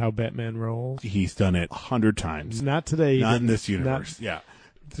 That's not how Batman rolls. He's done it 100 times. Not today. Not in this universe. Yeah.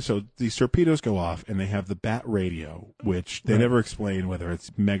 So these torpedoes go off, and they have the bat radio, which they never explain whether it's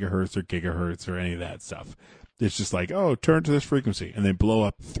megahertz or gigahertz or any of that stuff. It's just like, oh, turn to this frequency, and they blow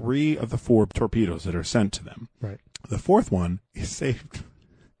up 3 of the 4 torpedoes that are sent to them. Right. The 4th one is saved.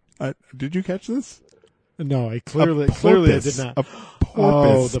 Did you catch this? No, I clearly I did not. A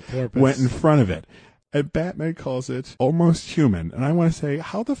porpoise the porpoise went in front of it, and Batman calls it almost human. And I want to say,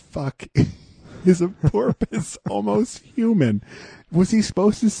 how the fuck is a porpoise almost human? Was he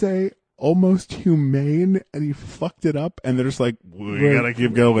supposed to say almost humane, and he fucked it up? And they're just like, we gotta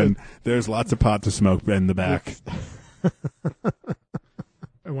keep going. There's lots of pot to smoke in the back.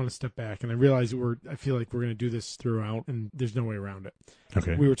 I want to step back, and I realize I feel like we're going to do this throughout, and there's no way around it.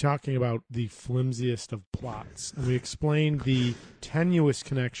 Okay. We were talking about the flimsiest of plots, and we explained the tenuous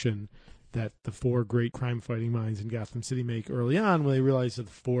connection that the 4 great crime-fighting minds in Gotham City make early on when they realize that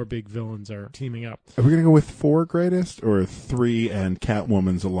the 4 big villains are teaming up. Are we going to go with 4 greatest or 3 and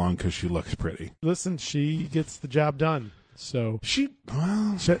Catwoman's along because she looks pretty? Listen, she gets the job done. So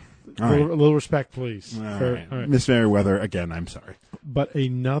Well, a little respect, please. All All right. Miss Merriweather, again, I'm sorry. But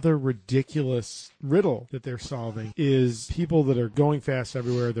another ridiculous riddle that they're solving is people that are going fast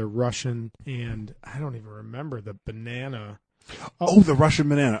everywhere. They're Russian, and I don't even remember the banana. Oh, the Russian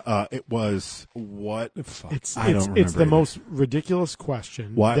banana. It was what? Fuck. I don't remember. It's the most ridiculous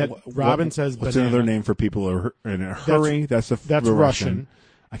question. Robin says what's banana. another name for people who are in a hurry? That's the Russian.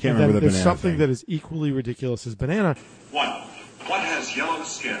 I can't remember the there's banana something thing. that is equally ridiculous as banana. 1. What has yellow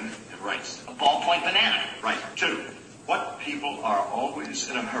skin and rice? A ballpoint banana. Right. 2. What people are always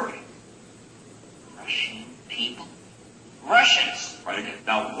in a hurry? Russian people? Russians. Right again.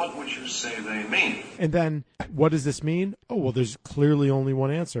 Now, what would you say they mean? And then, what does this mean? Oh, well, there's clearly only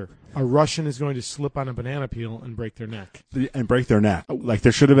one answer. A Russian is going to slip on a banana peel and break their neck. And break their neck. Like,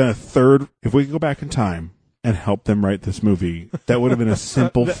 there should have been a third. If we could go back in time and help them write this movie, that would have been a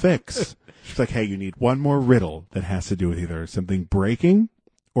simple fix. It's like, hey, you need one more riddle that has to do with either something breaking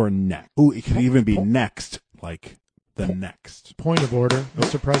or neck. Ooh, it could even be next, like the next. Point of order,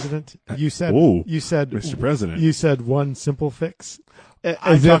 Mr. President. You said, Mr. President. You said one simple fix.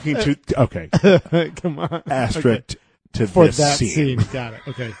 I'm talking to, okay. Come on. Asterisk to for this that scene. Got it.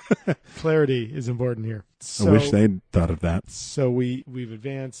 Okay. Clarity is important here. So, I wish they'd thought of that. So we've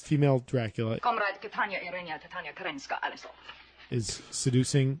advanced. Female Dracula Comrade Katania Irenia Tatania Karenska Aliso. is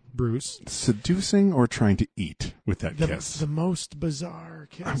seducing Bruce. Seducing or trying to eat with that kiss? The most bizarre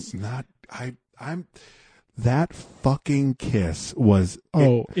kiss. I'm that fucking kiss was.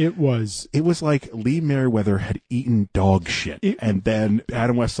 It was. It was like Lee Merriweather had eaten dog shit, and then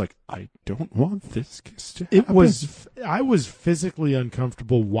Adam West's like, I don't want this kiss to happen. I was physically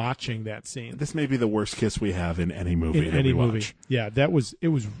uncomfortable watching that scene. This may be the worst kiss we have in any movie. Watch. Yeah, it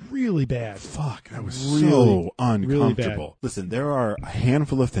was really bad. Fuck, that was really, so uncomfortable. Really bad. Listen, there are a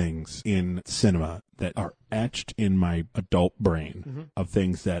handful of things in cinema that are etched in my adult brain of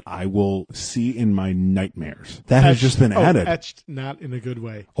things that I will see in my nightmares. That has just been added. Etched, not in a good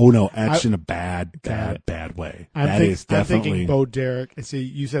way. Oh no, etched in a bad way. I'm Definitely. thinking Bo Derek. I see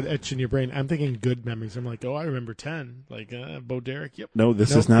you said etched in your brain. I'm thinking good memories. I'm like, I remember 10. Like Bo Derek. Yep. No,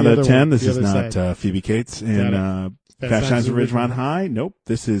 this is not a 10. This is not Phoebe Cates in Fast Times at Ridgemont High. Nope.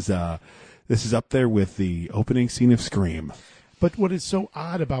 This is up there with the opening scene of Scream. But what is so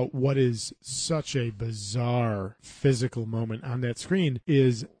odd about what is such a bizarre physical moment on that screen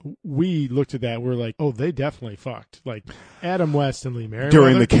is we looked at that and we're like, oh, they definitely fucked. Like Adam West and Lee Merriweather.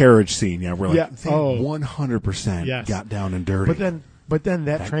 During the carriage scene, we're like, they 100% got down and dirty. But then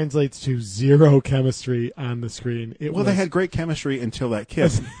that translates to zero chemistry on the screen. They had great chemistry until that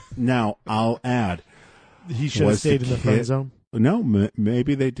kiss. Now, I'll add. He should have stayed in the friend zone? No,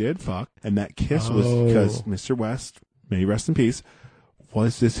 maybe they did fuck. And that kiss was because Mr. West, may he rest in peace,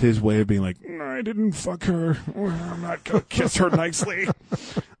 was this his way of being like, no, I didn't fuck her. I'm not going to kiss her nicely.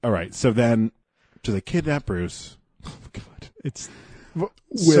 All right, so then, do they kidnap Bruce? Oh, God.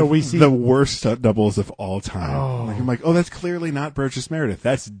 So we see the worst stunt doubles of all time. I'm like, oh, that's clearly not Burgess Meredith.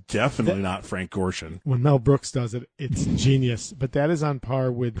 That's definitely not Frank Gorshin. when Mel Brooks does it, it's genius. But that is on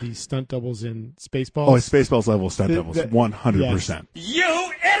par with the stunt doubles in Spaceballs. Oh, it's Spaceballs level stunt doubles, 100%.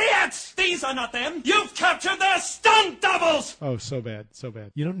 You idiots! These are not them! You've captured their stunt doubles! Oh, so bad, so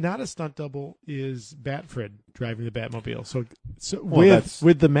bad. You know, not a stunt double is Batfred driving the Batmobile. So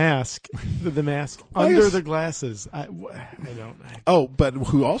with the mask, under the glasses. I don't. But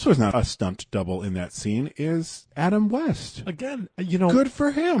who also is not a stunt double in that scene is Adam West. Again, you know, good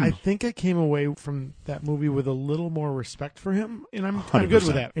for him. I think I came away from that movie with a little more respect for him, and I'm 100%. good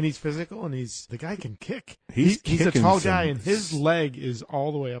with that. And he's physical, and the guy can kick. He's a kicking tall some- guy, and his leg is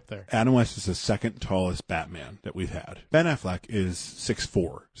all the way up there. Adam West is the second tallest Batman that we've had. Ben Affleck is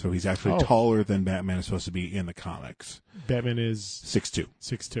 6'4", so he's actually taller than Batman is supposed to be in the comics. Batman is 6'2".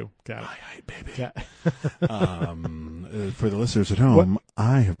 6'2". Got it. My height, baby. Yeah. For the listeners at home,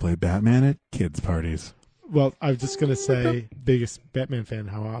 I have played Batman at kids' parties. Well, I was just going to say, biggest Batman fan,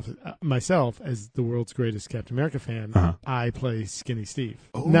 how often? Myself, as the world's greatest Captain America fan, I play Skinny Steve.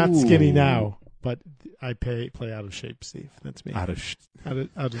 Oh. Not skinny now, but I play out of shape Steve. That's me. Out of Would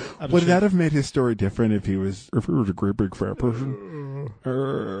shape. That have made his story different if he was a great big fat person?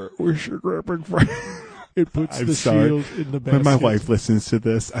 Where's your great big fat? It puts I'm the sorry. shield in the basket. When my wife listens to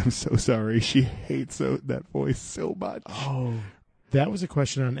this, I'm so sorry. She hates that voice so much. Oh, that was a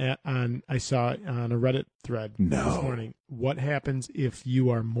question on I saw on a Reddit thread this morning. What happens if you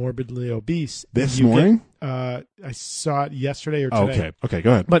are morbidly obese? This morning? I saw it yesterday or today. Okay,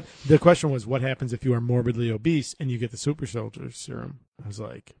 go ahead. But the question was, what happens if you are morbidly obese and you get the super soldier serum? I was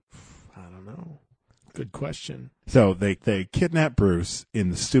like, I don't know. Good question. So they kidnap Bruce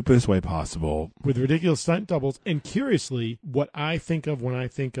in the stupidest way possible. With ridiculous stunt doubles. And curiously, what I think of when I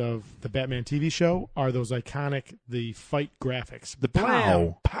think of the Batman TV show are those iconic, the fight graphics. The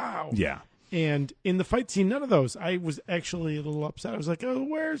pow. Pow. Yeah. And in the fight scene, none of those. I was actually a little upset. I was like, oh,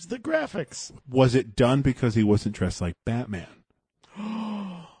 where's the graphics? Was it done because he wasn't dressed like Batman?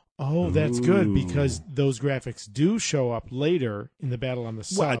 Oh, that's good, because those graphics do show up later in the battle on the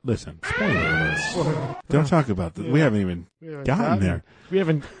sub. Well, listen, spoilers. Don't talk about this. We haven't even gotten there. We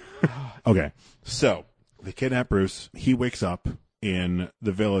haven't. Okay, so they kidnap Bruce. He wakes up in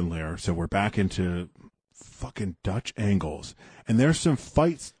the villain lair, so we're back into fucking Dutch angles. And there's some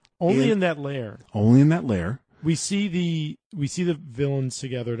fights. Only in that lair. Only in that lair. We see the villains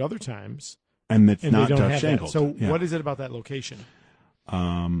together at other times. And it's and not they don't Dutch have angled. that. So Yeah. what is it about that location?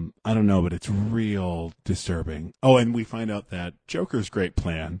 I don't know, but it's real disturbing. Oh, and we find out that Joker's great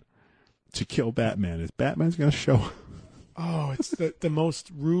plan to kill Batman is Batman's going to show up. Oh, it's the most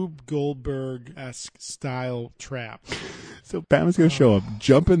Rube Goldberg-esque style trap. So Batman's going to show up,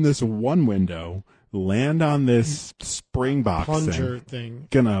 jump in this one window, land on this spring box plunger thing.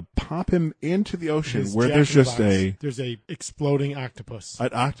 Gonna pop him into the ocean His where there's just Jack-in-the-Box. There's a exploding octopus. an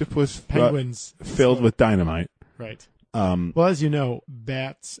octopus Penguins filled with dynamite. Right. Well, as you know,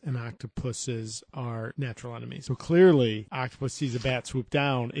 bats and octopuses are natural enemies. So clearly, octopus sees a bat swoop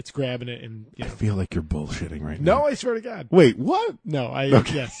down, it's grabbing it, and I feel like you're bullshitting right now. No, I swear to God. Wait, what? No,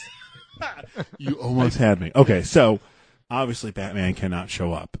 Okay. Yes. You almost had me. Okay, so obviously Batman cannot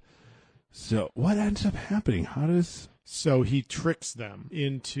show up. So what ends up happening? How does... So he tricks them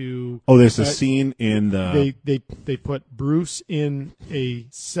into... Oh, there's a scene in the... They put Bruce in a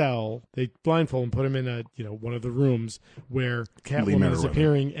cell. They blindfold and put him in one of the rooms where Catwoman is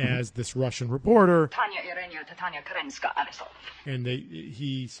appearing as this Russian reporter. And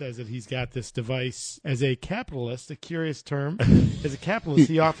he says that he's got this device as a capitalist, a curious term. As a capitalist,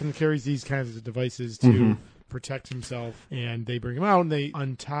 he often carries these kinds of devices to protect himself, and they bring him out and they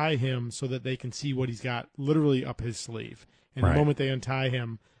untie him so that they can see what he's got literally up his sleeve. And the moment they untie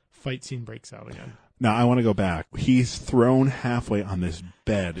him, fight scene breaks out again. Now, I want to go back. He's thrown halfway on this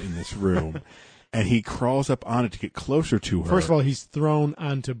bed in this room, and he crawls up on it to get closer to her. First of all, he's thrown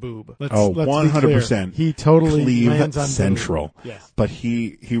onto boob. Let's 100%. He totally Cleave lands on central. Boob. Yes. But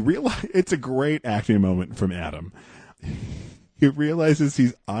he realized it's a great acting moment from Adam. He realizes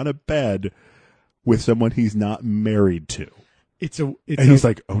he's on a bed with someone he's not married to. He's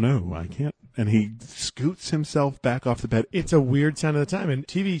like, oh no, I can't. And he scoots himself back off the bed. It's a weird sign of the time, and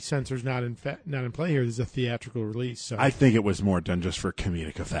TV censor's not in play here. This is a theatrical release. So I think it was more done just for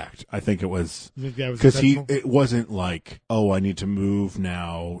comedic effect. I think it was because it wasn't like, oh, I need to move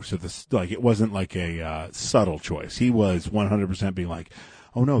now. So it wasn't like a subtle choice. He was 100% being like,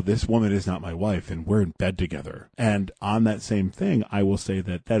 oh no, this woman is not my wife, and we're in bed together. And on that same thing, I will say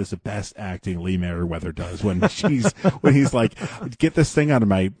that is the best acting Lee Merriweather does when he's like, get this thing out of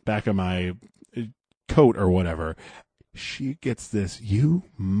my back of my coat or whatever. she gets this, you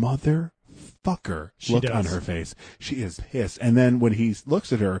motherfucker look on her face. She is pissed. And then when he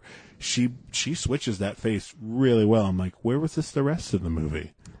looks at her, she switches that face really well. I'm like, where was this the rest of the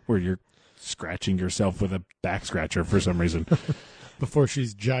movie? Where you're scratching yourself with a back scratcher for some reason. Before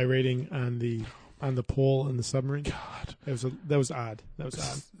she's gyrating on the pole in the submarine. God. That was odd.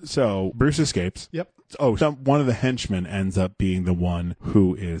 So Bruce escapes. Yep. Oh, one of the henchmen ends up being the one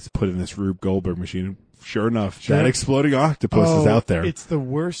who is put in this Rube Goldberg machine. Sure enough, that exploding octopus is out there. It's the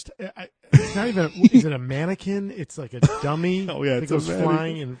worst. It's not even. Is it a mannequin? It's like a dummy. Oh yeah, it goes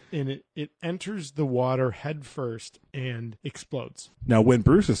flying and it enters the water head first and explodes. Now, when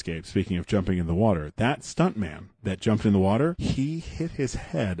Bruce escaped, speaking of jumping in the water, that stuntman that jumped in the water, he hit his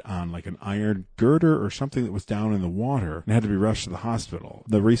head on like an iron girder or something that was down in the water and had to be rushed to the hospital.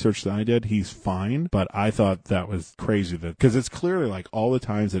 The research that I did, he's fine, but I thought that was crazy because it's clearly like all the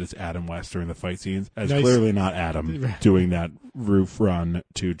times that it's Adam West during the fight scenes, it's clearly not Adam doing that roof run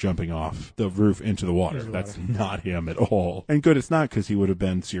to jumping off the roof into the water. That's not him at all. And good it's not, because he would have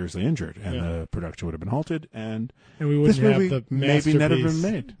been seriously injured and the production would have been halted and we wouldn't have the maybe never been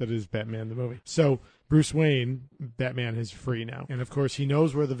made. That is Batman the movie. So Bruce Wayne, Batman, is free now. And of course he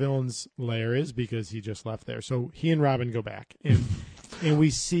knows where the villain's lair is because he just left there. So he and Robin go back and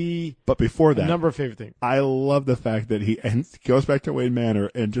we see but before that, a number of favorite things. I love the fact that he goes back to Wayne Manor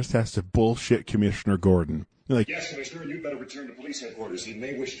and just has to bullshit Commissioner Gordon. Like, yes, Commissioner, you'd better return to police headquarters. He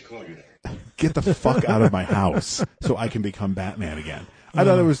may wish to call you there. Get the fuck out of my house so I can become Batman again. I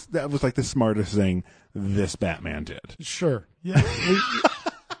thought that was like the smartest thing this Batman did. Sure. Yeah.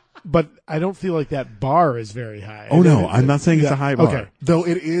 But I don't feel like that bar is very high. Oh, no. I'm not saying it's a high bar. Okay. Though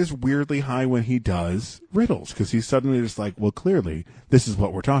it is weirdly high when he does riddles, because he's suddenly just like, well, clearly, this is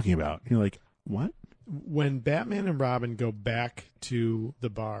what we're talking about. You're like, what? When Batman and Robin go back to the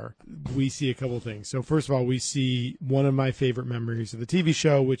bar, we see a couple of things. So first of all, we see one of my favorite memories of the TV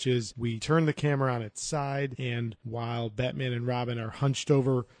show, which is we turn the camera on its side, and while Batman and Robin are hunched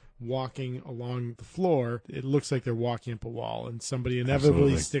over walking along the floor, it looks like they're walking up a wall, and somebody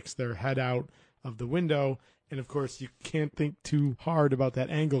inevitably sticks their head out of the window. And, of course, you can't think too hard about that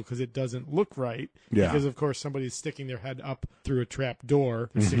angle because it doesn't look right. Yeah. Because, of course, somebody's sticking their head up through a trap door.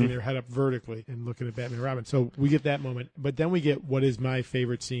 They're sticking their head up vertically and looking at Batman and Robin. So we get that moment. But then we get what is my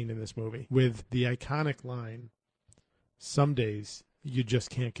favorite scene in this movie with the iconic line, "Some days you just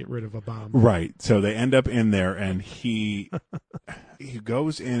can't get rid of a bomb." Right. So they end up in there, and he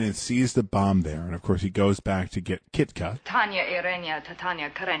goes in and sees the bomb there. And, of course, he goes back to get Kitka.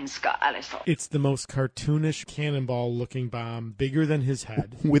 It's the most cartoonish cannonball-looking bomb, bigger than his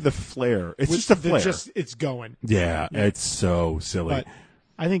head. With a flare. It's just a flare. It's going. Yeah, it's so silly. But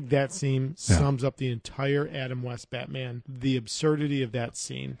I think that scene sums up the entire Adam West Batman, the absurdity of that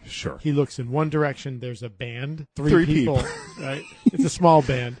scene. Sure. He looks in one direction, there's a band, three people. Right? It's a small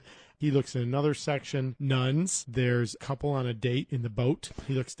band. He looks in another section, nuns. There's a couple on a date in the boat.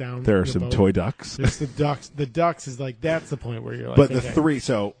 He looks down. There are some toy ducks. There's the ducks. The ducks is like, that's the point where you're like, but the three,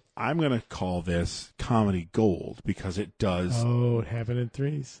 so I'm going to call this comedy gold because it does. Oh, it happened in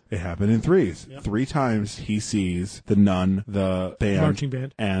threes. It happened in threes. Yep. 3 times he sees the nun, the band, marching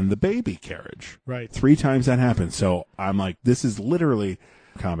band, and the baby carriage. Right. 3 times that happened. So I'm like, this is literally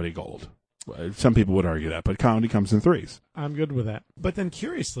comedy gold. Some people would argue that, but comedy comes in threes. I'm good with that. But then,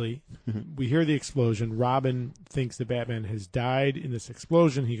 curiously, we hear the explosion. Robin thinks that Batman has died in this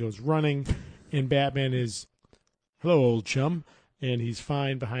explosion. He goes running, and Batman is, "Hello, old chum," and he's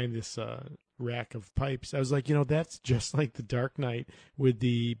fine behind this rack of pipes. I was like, that's just like the Dark Knight with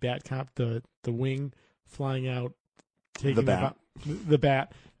the bat cop, the wing flying out, taking the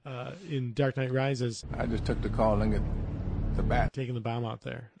bat in Dark Knight Rises. I just took the call and get the bat. Taking the bomb out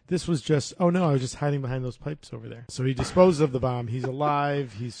there. This was just, oh no, I was just hiding behind those pipes over there. So he disposed of the bomb. He's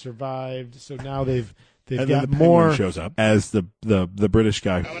alive. He's survived. So now they've and got then the more. Penguin shows up as the British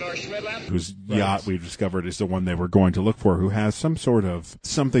guy whose yacht we've discovered is the one they were going to look for, who has some sort of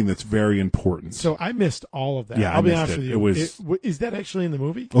something that's very important. So I missed all of that. Yeah, I'll be honest with you. Is that actually in the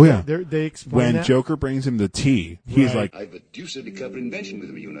movie? Oh yeah, they explain when that? Joker brings him the tea. He's like, "I've a deucedly clever invention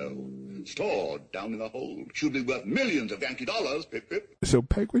with me, stored down in the hold. Should be worth millions of Yankee dollars. Pip pip." So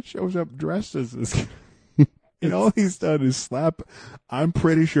Penguin shows up dressed as this. And all he's done is slap, I'm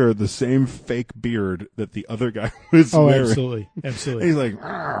pretty sure, the same fake beard that the other guy was wearing. Absolutely. Absolutely. He's like,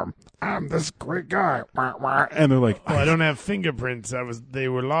 I'm this great guy. And they're like, I don't have fingerprints. They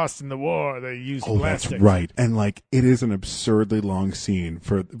were lost in the war. They used plastic. That's right. And like, it is an absurdly long scene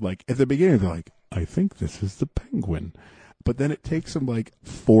for like, at the beginning, they're like, I think this is the Penguin. But then it takes them like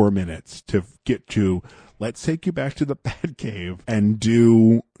 4 minutes to get to, let's take you back to the Batcave and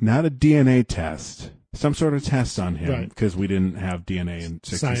do not a DNA test, some sort of test on him Right. because we didn't have DNA in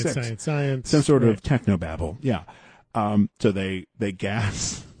 66. Science. Some sort Right. of technobabble. Yeah. So they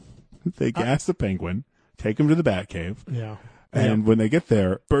gas the penguin, take him to the Batcave. Yeah. And when they get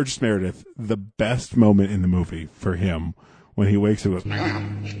there, Burgess Meredith, the best moment in the movie for him, when he wakes up,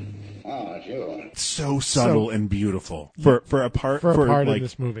 Oh, sure. so subtle and beautiful for a part in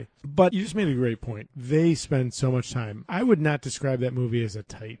this movie. But you just made a great point. They spend so much time. I would not describe that movie as a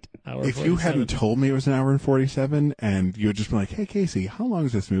tight hour. If you hadn't told me it was an hour and 47, and you had just been like, "Hey, Casey, how long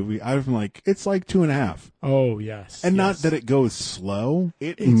is this movie?" I'd have been like, "It's like 2.5." Oh yes, and yes. not that it goes slow;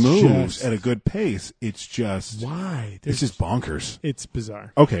 it's just, moves at a good pace. It's just why it's just bonkers. It's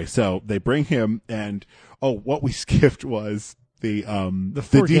bizarre. Okay, so they bring him, and what we skipped was the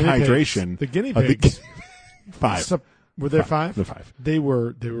dehydration. The guinea pigs. 5. So, were there 5? The 5. They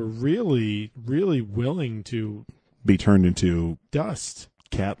were really, really willing to be turned into dust.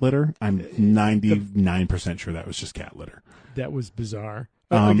 Cat litter. I'm 99% sure that was just cat litter. That was bizarre.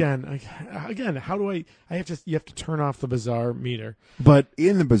 Again, how do you have to turn off the bizarre meter. But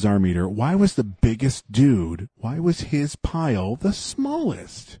in the bizarre meter, why was the biggest dude? Why was his pile the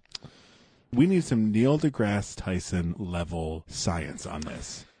smallest? We need some Neil deGrasse Tyson level science on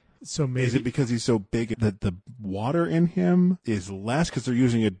this. So maybe is it because he's so big that the water in him is less because they're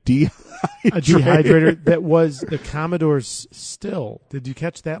using a dehydrator? That was the Commodore's still. Did you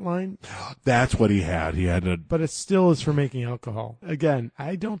catch that line? That's what he had. He had a. But it still is for making alcohol. Again,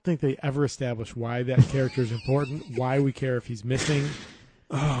 I don't think they ever establish why that character is important. Why we care if he's missing.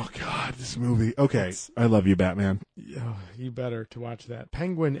 Oh, God, this movie. Okay, I love you, Batman. Oh, you better to watch that.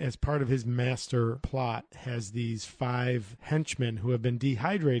 Penguin, as part of his master plot, has these 5 henchmen who have been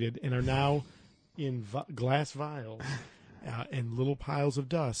dehydrated and are now in glass vials and little piles of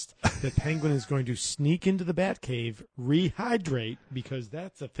dust. The Penguin is going to sneak into the Batcave, rehydrate, because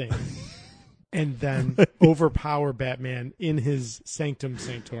that's a thing, and then overpower Batman in his sanctum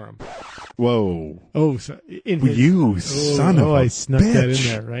sanctorum. Whoa. Oh, so in his, son of a I snuck bitch. that in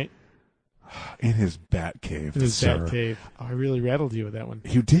there, right? In his Batcave. In his sir. Batcave. Oh, I really rattled you with that one.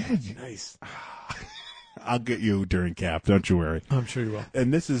 You did. Nice. I'll get you during Cap, don't you worry. I'm sure you will.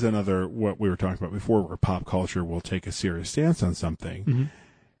 And this is another, what we were talking about before, where pop culture will take a serious stance on something. Mm-hmm.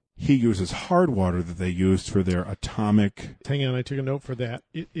 He uses hard water that they used for their atomic... Hang on, I took a note for that.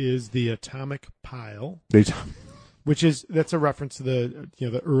 It is the atomic pile. That's a reference to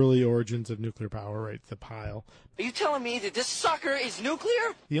the early origins of nuclear power, right? The pile. Are you telling me that this sucker is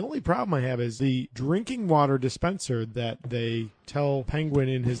nuclear? The only problem I have is the drinking water dispenser that they tell Penguin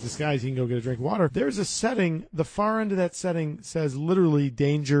in his disguise he can go get a drink of water. There's a setting, the far end of that setting says literally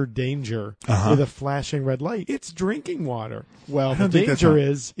danger, danger, with a flashing red light. It's drinking water. Well, the danger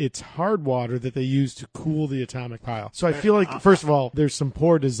is it's hard water that they use to cool the atomic pile. So I feel like, first of all, there's some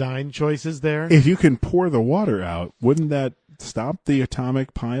poor design choices there. If you can pour the water out, wouldn't that stop the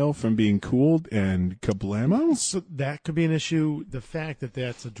atomic pile from being cooled and kablamo? So that could be an issue. The fact that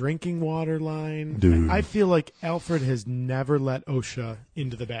that's a drinking water line. Dude. I feel like Alfred has never let OSHA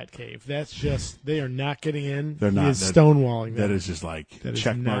into the Batcave. That's just, they are not getting in. They're not. He is stonewalling them. That is just like That is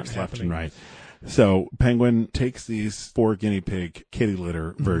check not marks left happening. and right. So Penguin takes these 4 guinea pig kitty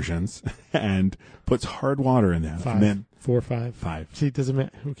litter versions and puts hard water in them. 5. And then 4 or 5. 5. See, it doesn't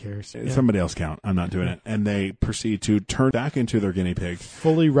matter. Who cares? Yeah. Somebody else count. I'm not doing it. And they proceed to turn back into their guinea pig.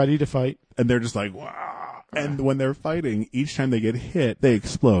 Fully ready to fight. And they're just like, wow. And when they're fighting, each time they get hit, they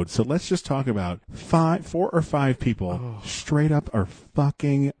explode. So let's just talk about 4 or 5 people straight up are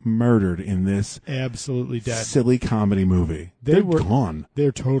fucking murdered in this absolutely dead silly comedy movie. They're gone.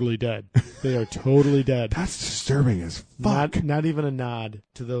 They're totally dead. They are totally dead. That's disturbing as fuck. Not even a nod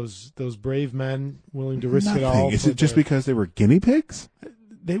to those brave men willing to risk Nothing. it all. Is it just because they were guinea pigs?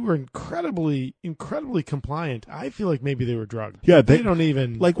 They were incredibly compliant. I feel like maybe they were drugged. Yeah, they don't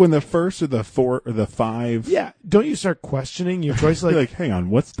even like when the first or the 4 or the 5. Yeah, don't you start questioning your choice? Like, hang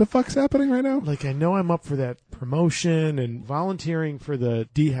on, what's the fuck's happening right now? Like, I know I'm up for that promotion and volunteering for the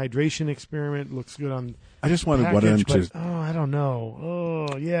dehydration experiment. Looks good on. I just wanted package, one of them but, to. I don't know.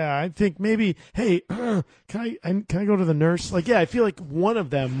 Oh, yeah, I think maybe. Hey, can I go to the nurse? Like, yeah, I feel like one of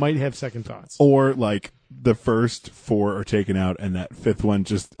them might have second thoughts. Or like the first 4 are taken out, and that 5th one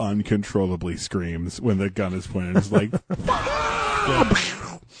just uncontrollably screams when the gun is pointed. It's like.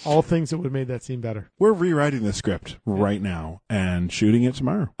 Yeah. All things that would have made that scene better. We're rewriting the script right now and shooting it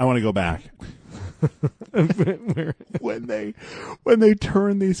tomorrow. I want to go back. when they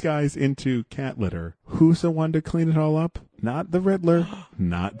turn these guys into cat litter, who's the one to clean it all up? Not the Riddler,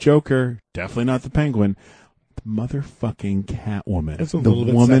 not Joker, definitely not the Penguin. The motherfucking Catwoman. It's a the little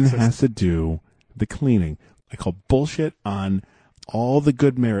bit woman sexist. has to do the cleaning. I call bullshit on all the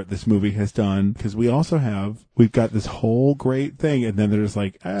good merit this movie has done, because we've got this whole great thing, and then they're just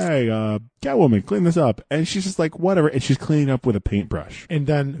like, hey, Catwoman, clean this up. And she's just like, whatever, and she's cleaning up with a paintbrush. And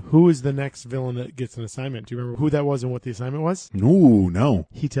then who is the next villain that gets an assignment? Do you remember who that was and what the assignment was? No.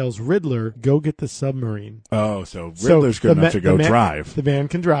 He tells Riddler, go get the submarine. Oh, so Riddler's good enough to go drive. The man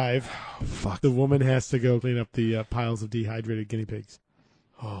can drive. Oh, fuck. The woman has to go clean up the piles of dehydrated guinea pigs.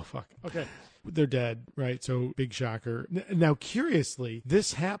 Oh, fuck. Okay. They're dead, right? So, big shocker. Now, curiously,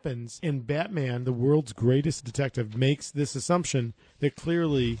 this happens, and Batman, the world's greatest detective, makes this assumption that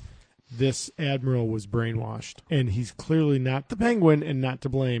clearly this admiral was brainwashed, and he's clearly not the Penguin and not to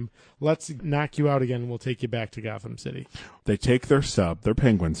blame. Let's knock you out again, and we'll take you back to Gotham City. They take their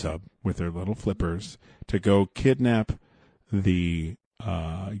Penguin sub, with their little flippers, to go kidnap the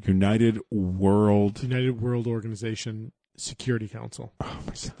United World Organization Security Council. Oh,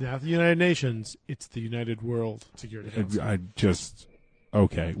 it's not the United Nations, it's the United World Security Council.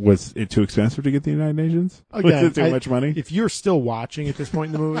 Okay. Was it too expensive to get the United Nations? Again, was it too much money? If you're still watching at this point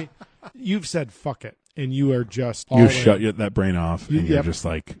in the movie, you've said fuck it, and you are just you shut that brain off, and you're yep. just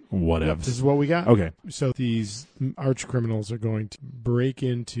like, whatever. This is what we got. Okay. So these arch criminals are going to break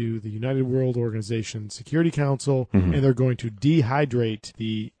into the United World Organization Security Council, and they're going to dehydrate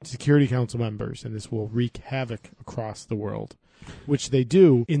the Security Council members, and this will wreak havoc across the world, which they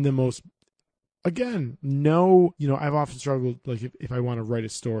do in the most... Again, I've often struggled, like, if I want to write a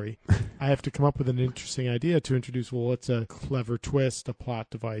story, I have to come up with an interesting idea to introduce, well, what's a clever twist, a plot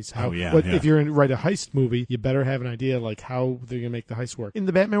device. If you're going to write a heist movie, you better have an idea, like, how they're going to make the heist work. In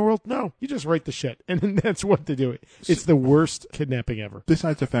the Batman world, no. You just write the shit, and that's what they do. It's the worst kidnapping ever.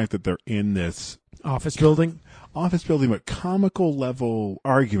 Besides the fact that they're in this... Office building, but comical level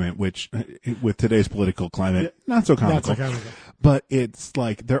argument, which with today's political climate, not so comical. But it's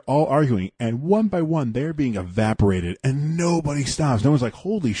like they're all arguing, and one by one they're being evaporated, and nobody stops. No one's like,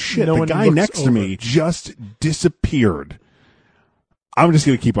 "Holy shit!" The guy next to me just disappeared. I'm just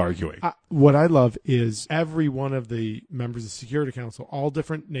going to keep arguing. What I love is every one of the members of the Security Council, all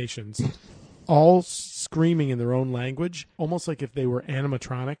different nations, all screaming in their own language, almost like if they were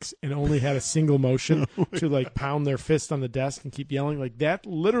animatronics and only had a single motion to like pound their fist on the desk and keep yelling like that.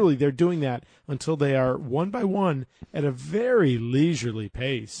 Literally, they're doing that until they are one by one at a very leisurely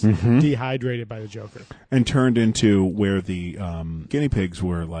pace, dehydrated by the Joker. And turned into where the guinea pigs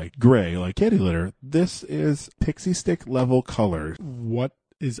were like gray, like kitty litter. This is pixie stick level color. What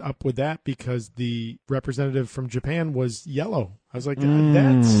is up with that? Because the representative from Japan was yellow. I was like,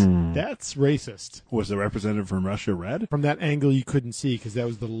 that's racist. Was the representative from Russia red? From that angle, you couldn't see because that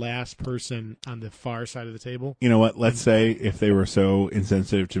was the last person on the far side of the table. You know what? Let's say if they were so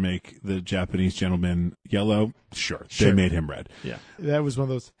insensitive to make the Japanese gentleman yellow, sure. They made him red. Yeah. That was one of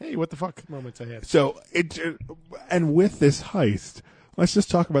those, hey, what the fuck moments I had. So, and with this heist, let's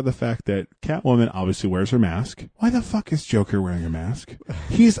just talk about the fact that Catwoman obviously wears her mask. Why the fuck is Joker wearing a mask?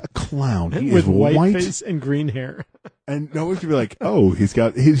 He's a clown. He with is white face and green hair. And no one's going to be like, oh,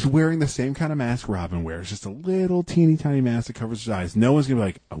 he's wearing the same kind of mask Robin wears, just a little teeny tiny mask that covers his eyes. No one's going to be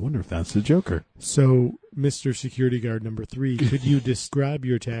like, I wonder if that's the Joker. So, Mr. Security Guard number 3, could you describe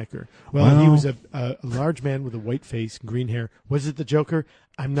your attacker? Well, he was a large man with a white face and green hair. Was it the Joker?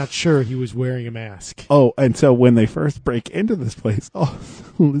 I'm not sure. He was wearing a mask. Oh, and so when they first break into this place,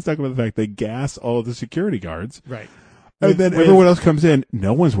 let's talk about the fact they gas all of the security guards. Right. And then everyone else comes in.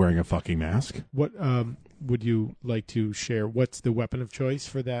 No one's wearing a fucking mask. What would you like to share? What's the weapon of choice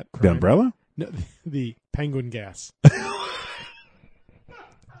for that crime? The umbrella? No, the penguin gas.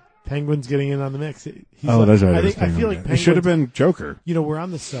 Penguin's getting in on the mix. That's right. I feel like it should have been Joker. We're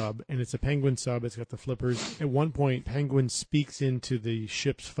on the sub, and it's a Penguin sub. It's got the flippers. At one point, Penguin speaks into the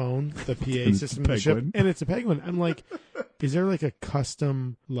ship's phone, the PA system of the ship, and it's a penguin. I'm like, is there like a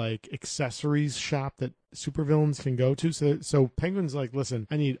custom like accessories shop that supervillains can go to? So Penguin's like, listen,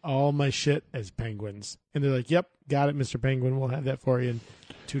 I need all my shit as penguins. And they're like, yep, got it, Mr. Penguin. We'll have that for you in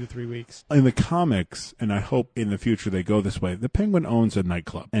 2 to 3 weeks. In the comics, and I hope in the future they go this way, the Penguin owns a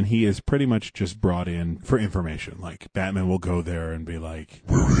nightclub, and he is pretty much just brought in for information. Like, Batman will go there and be like,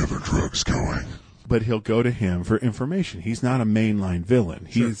 where are the other drugs going? But he'll go to him for information. He's not a mainline villain.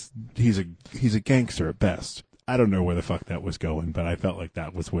 Sure. He's a gangster at best. I don't know where the fuck that was going, but I felt like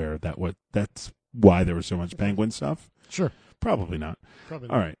that was where that's why there was so much Penguin stuff. Sure. Probably not. Probably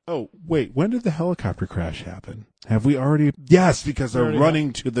not. All right. Oh, wait. When did the helicopter crash happen? Have we already? Yes, because they're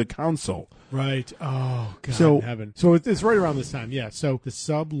running to the council. Right. Oh, God in heaven. So it's right around this time. Yeah. So the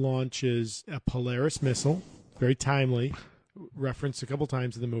sub launches a Polaris missile. Very timely. Referenced a couple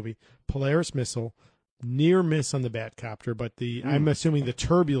times in the movie. Polaris missile near miss on the Batcopter, but I'm assuming the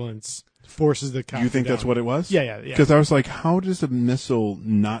turbulence forces the copter You think down. that's what it was? Yeah. Because I was like, how does a missile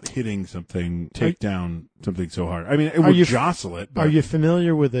not hitting something take down something so hard? I mean, it would jostle it. But... Are you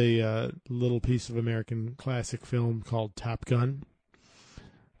familiar with a little piece of American classic film called Top Gun?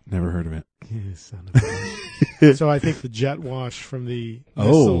 Never heard of it. You son of a bitch. So I think the jet wash from the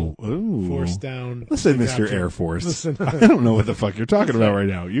missile forced down. Listen, Mr. Air Force. Listen. I don't know what the fuck you're talking about right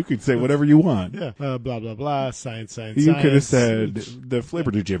now. You could say whatever you want. Yeah. Blah, blah, blah. Science. You could have said the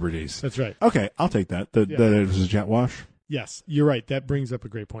flibberty-gibberties. That's right. Okay, I'll take that. That it was a jet wash. Yes, you're right. That brings up a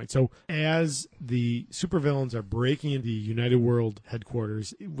great point. So as the supervillains are breaking into the United World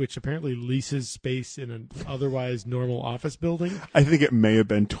headquarters, which apparently leases space in an otherwise normal office building. I think it may have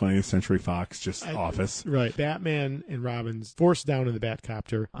been 20th Century Fox, office. Right. Batman and Robin's forced down in the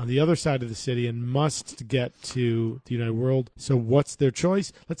Batcopter on the other side of the city and must get to the United World. So what's their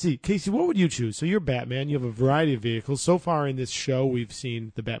choice? Let's see. Casey, what would you choose? So you're Batman. You have a variety of vehicles. So far in this show, we've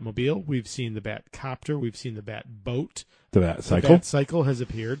seen the Batmobile. We've seen the Batcopter. We've seen the Batboat. The Bat-cycle. The Bat-cycle has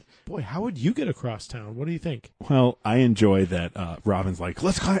appeared. Boy, how would you get across town? What do you think? Well, I enjoy that Robin's like,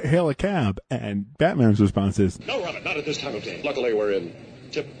 let's hail a cab. And Batman's response is, no, Robin, not at this time of day. Luckily, we're in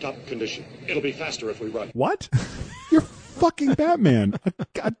tip-top condition. It'll be faster if we run. What? You're fucking Batman.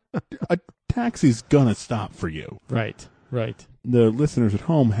 A taxi's gonna stop for you. Right. The listeners at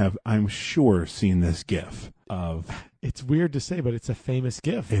home have, I'm sure, seen this GIF of... It's weird to say, but it's a famous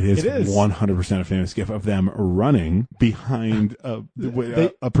GIF. It is 100% a famous GIF of them running behind a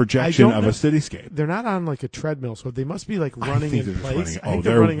projection of a cityscape. They're not on like a treadmill, so they must be like running in place. They're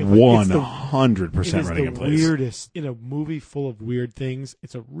 100% running in place. Weirdest in a movie full of weird things.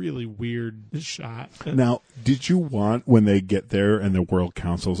 It's a really weird shot. Now, did you want when they get there and the World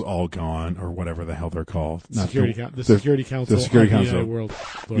Council's all gone or whatever the hell they're called? The Security Council. The Security Council. United World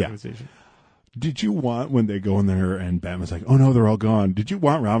Organization. Yeah. Did you want when they go in there and Batman's like, oh no, they're all gone? Did you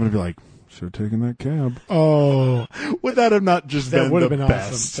want Robin to be like, should have taken that cab? Oh, would that have not just been the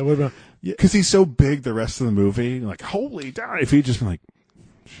best? Awesome. That would have been because he's so big. The rest of the movie, like, holy die! If he'd just been like,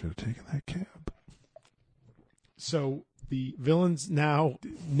 should have taken that cab. So the villains now,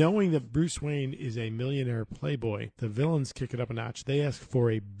 knowing that Bruce Wayne is a millionaire playboy, the villains kick it up a notch. They ask for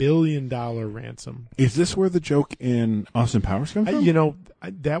 $1 billion ransom. Is this where the joke in Austin Powers comes from?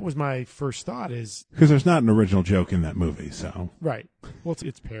 That was my first thought is... Because there's not an original joke in that movie, so... Right. Well,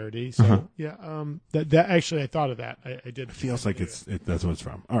 it's parody, so, yeah. That actually, I thought of that. I did. It feels like that's what it's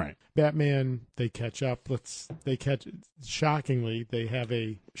from. All right. Batman, they catch up. Shockingly, they have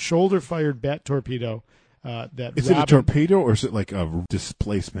a shoulder-fired bat torpedo. Is it a torpedo or is it like a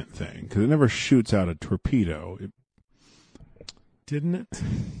displacement thing? Because it never shoots out a torpedo. Didn't it?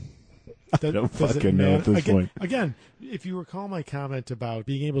 I don't fucking know at this point. Again, if you recall my comment about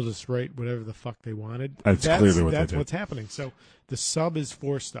being able to just write whatever the fuck they wanted, that's clearly what that's what's happening. So the sub is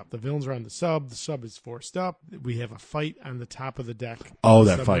forced up. The villains are on the sub. The sub is forced up. We have a fight on the top of the deck. Oh,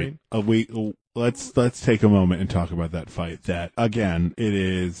 that fight. Let's take a moment and talk about that fight. That, again, it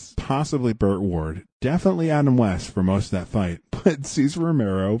is possibly Burt Ward, definitely Adam West for most of that fight, but Cesar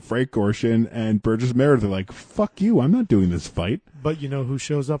Romero, Frank Gorshin, and Burgess Meredith are like, fuck you, I'm not doing this fight. But you know who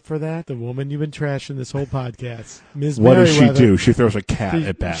shows up for that? The woman you've been trashing this whole podcast. Ms. What does Merriweather. she do? She throws a cat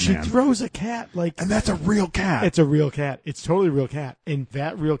at Batman. She throws a cat and that's a real cat. It's a real cat. It's totally a real cat. And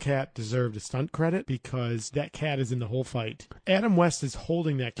that real cat deserved a stunt credit because that cat is in the whole fight. Adam West is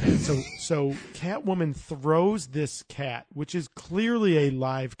holding that cat. So Catwoman throws this cat, which is clearly a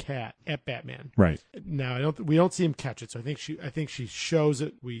live cat, at Batman. Right. Now we don't see him catch it. So I think she shows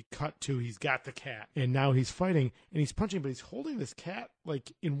it. We cut to he's got the cat, and now he's fighting and he's punching, but he's holding this cat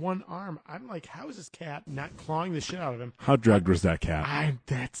like in one arm. I'm like, how is this cat not clawing the shit out of him? How drugged was that cat?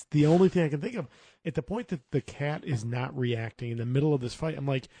 That's the only thing I can think of. At the point that the cat is not reacting in the middle of this fight, I'm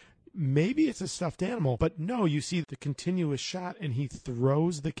like, maybe it's a stuffed animal. But no, you see the continuous shot, and he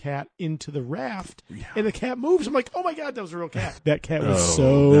throws the cat into the raft, and the cat moves. I'm like, oh my God, that was a real cat. That cat was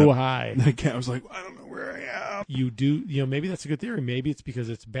high. That cat was like, I don't know where I am. Maybe that's a good theory. Maybe it's because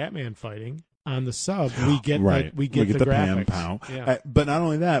it's Batman fighting. On the sub, we get right. we get the graphics. Pam pow. Yeah. But not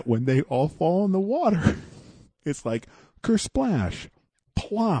only that, when they all fall in the water, it's like kersplash,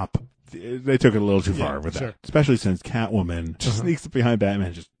 plop. They took it a little too far with that, especially since Catwoman just sneaks up behind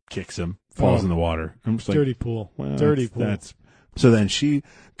Batman, just kicks him, falls in the water. I'm just like, dirty pool. So then she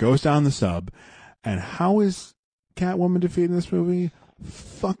goes down the sub, and how is Catwoman defeated in this movie?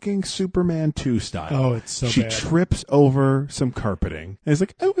 Fucking Superman 2 style. Oh, it's so she bad. She trips over some carpeting. And it's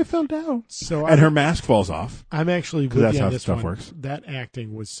like, oh, I fell down. And her mask falls off. I'm actually with that's you how on this stuff one. Works. That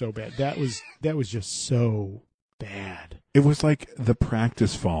acting was so bad. That was just so bad. It was like the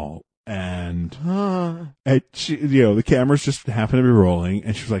practice fall And she, the cameras just happen to be rolling,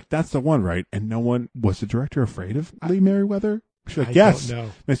 and she was like, "That's the one, right?" And no one was the director afraid of Lee Merriweather. She's like, "Yes,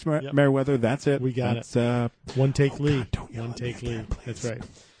 Mr. Merriweather, that's it. We got it. One take, Lee. God, one take, Lee. That's right."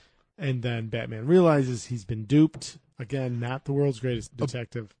 And then Batman realizes he's been duped again. Not the world's greatest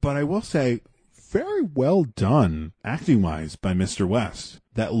detective, but I will say, very well done acting wise by Mr. West.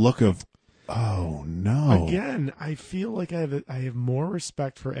 That look of, oh no! Again, I feel like I have more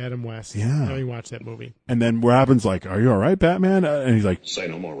respect for Adam West. Yeah. Having watched that movie. And then Robin's like, "Are you all right, Batman?" And he's like, "Say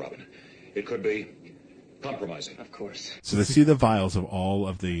no more, Robin. It could be compromising." Of course. So they see the vials of all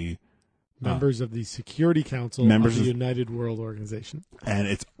of the members of the Security Council of the United World Organization, and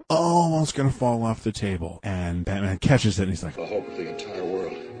it's almost going to fall off the table. And Batman catches it, and he's like, "The hope of the entire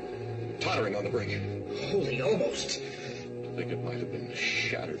world, tottering on the brink. Holy almost. I think it might have been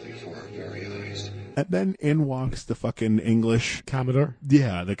shattered before our very eyes." And then in walks the fucking English Commodore.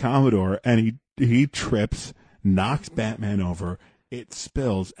 Yeah, the Commodore, and he trips, knocks Batman over. It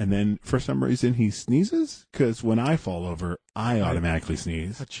spills, and then for some reason he sneezes. Because when I fall over, I automatically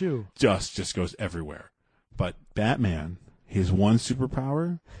sneeze. Achoo. Just goes everywhere. But Batman, his one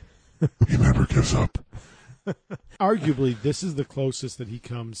superpower, he never gives up. Arguably, this is the closest that he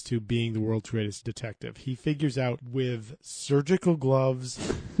comes to being the world's greatest detective. He figures out with surgical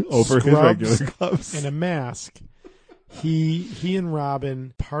gloves, over his regular gloves, and a mask. He and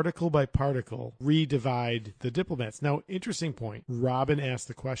Robin, particle by particle, redivide the diplomats. Now, interesting point. Robin asked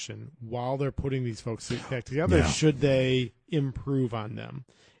the question, while they're putting these folks back together, should they improve on them?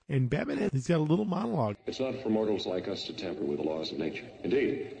 And Batman, he's got a little monologue. It's not for mortals like us to tamper with the laws of nature.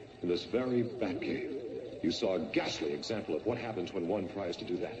 Indeed, in this very Batcave, you saw a ghastly example of what happens when one tries to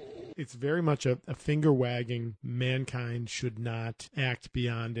do that. It's very much a finger-wagging. Mankind should not act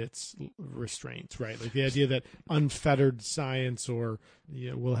beyond its restraints, right? Like the idea that unfettered science or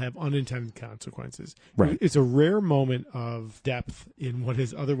will have unintended consequences. Right. It's a rare moment of depth in what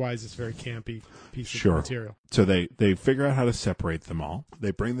is otherwise this very campy piece of material. So they figure out how to separate them all.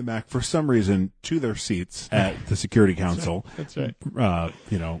 They bring them back for some reason to their seats at the Security Council. That's right.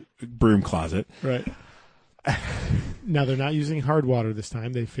 Broom closet. Right. Now they're not using hard water this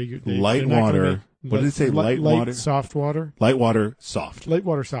time. They figured light water. What did it say? Light water, soft water. Light water, soft. Light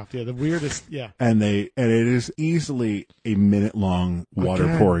water, soft. Yeah, the weirdest. Yeah. And it is easily a minute-long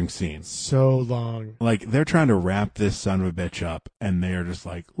water pouring scene. So long. Like they're trying to wrap this son of a bitch up, and they are just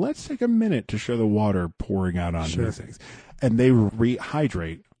like, let's take a minute to show the water pouring out onto these things, and they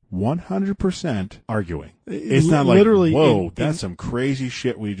rehydrate. 100% arguing. It's not like, literally whoa, that's some crazy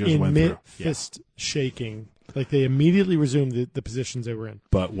shit we just went through. Fist shaking. Like they immediately resumed the positions they were in.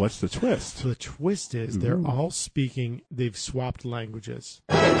 But what's the twist? So the twist is they're all speaking. They've swapped languages.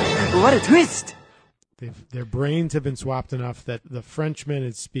 What a twist! Their brains have been swapped enough that the Frenchman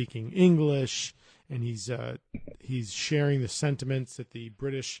is speaking English, and he's sharing the sentiments that the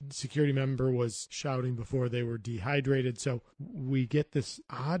British security member was shouting before they were dehydrated. So we get this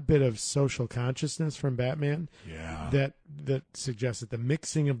odd bit of social consciousness from Batman that suggests that the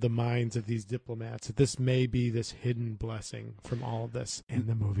mixing of the minds of these diplomats, that this may be this hidden blessing from all of this. And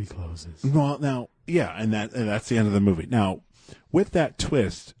the movie closes. Well, now, and that's the end of the movie. Now, with that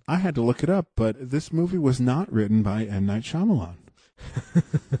twist, I had to look it up, but this movie was not written by M. Night Shyamalan.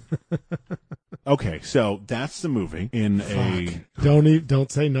 Okay, so that's the movie in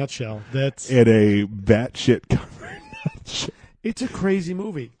don't say nutshell. That's in a batshit covered nutshell. It's a crazy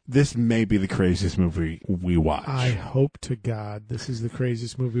movie. This may be the craziest movie we watch. I hope to God this is the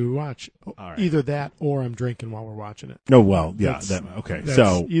craziest movie we watch. All right. Either that or I'm drinking while we're watching it. No, well, yeah. Okay,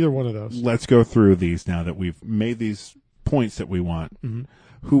 so either one of those. Let's go through these now that we've made these points that we want. Mm-hmm.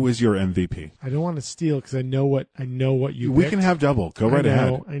 Who is your MVP? I don't want to steal because I know what you. We can have double. Go right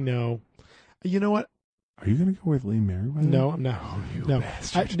ahead. I know. You know what? Are you going to go with Lee Merriweather? No, I'm not. Oh, you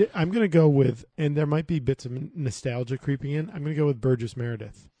bastard. I'm going to go with, and there might be bits of nostalgia creeping in. I'm going to go with Burgess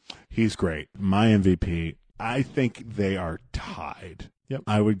Meredith. He's great. My MVP. I think they are tied. Yep.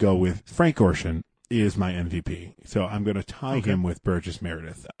 I would go with Frank Gorshin is my MVP. So I'm going to tie him with Burgess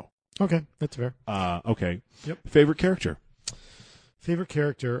Meredith, though. Okay, that's fair. Okay. Yep. Favorite character?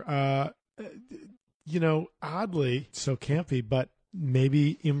 Oddly, so campy, but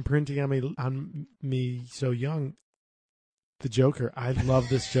maybe imprinting on me so young, the Joker. I love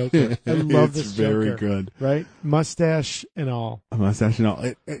this Joker. I love this Joker. Very good. Right? Mustache and all.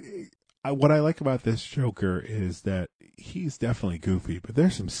 What I like about this Joker is that he's definitely goofy, but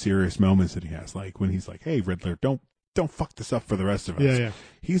there's some serious moments that he has, like when he's like, "Hey, Riddler, don't fuck this up for the rest of us." Yeah.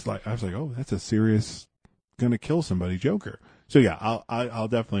 He's like, I was like, "Oh, that's a serious, gonna kill somebody Joker." So yeah, I'll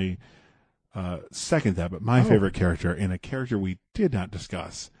definitely second that. But my favorite character, and a character we did not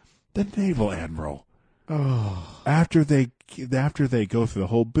discuss, The naval admiral. Oh. After they go through the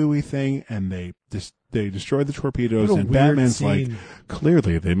whole buoy thing and they destroy the torpedoes, What a and weird Batman's scene. like,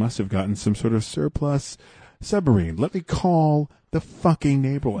 clearly they must have gotten some sort of surplus submarine. Let me call the fucking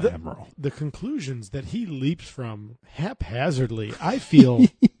naval admiral. The conclusions that he leaps from haphazardly, I feel,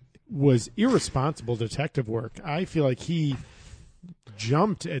 was irresponsible detective work. I feel like he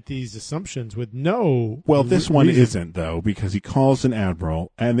jumped at these assumptions with no. Well, this one reason. isn't, though, because he calls an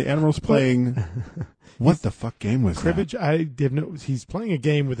admiral, and the admiral's playing. What the fuck game was cribbage? that? I did no. He's playing a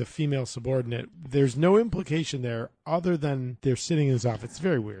game with a female subordinate. There's no implication there other than they're sitting in his office. It's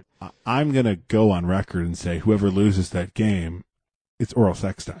very weird. I'm gonna go on record and say whoever loses that game, it's oral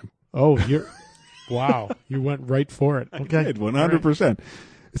sex time. Oh, you're wow! You went right for it. Okay, I did 100%.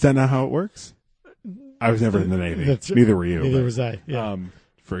 Is that not how it works? I was never in the Navy. Neither were you. Neither was I. Yeah.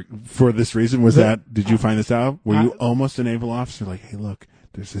 For this reason, was that? Did you find this out? Were you almost a naval officer? Like, hey, look,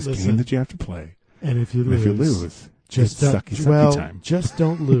 there's this game that you have to play. And if you lose, just sucky time. Just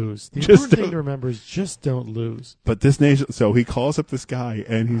don't lose. The important thing to remember is just don't lose. But this nation, so he calls up this guy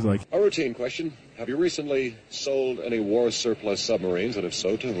and he's like, A routine question. Have you recently sold any war surplus submarines, and if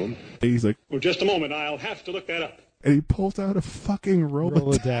so, to whom? He's like, well, just a moment. I'll have to look that up. And he pulls out a fucking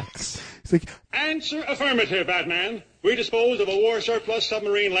Rolodex. He's like, Answer affirmative, Batman. We disposed of a war surplus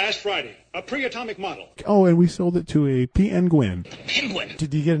submarine last Friday. A pre-atomic model. Oh, and we sold it to a Penguin. Penguin.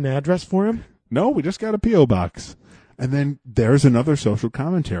 Did you get an address for him? No, we just got a P.O. box. And then there's another social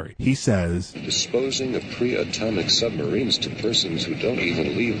commentary. He says, disposing of pre-atomic submarines to persons who don't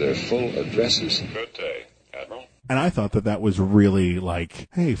even leave their full addresses. Good day, Admiral. And I thought that was really like,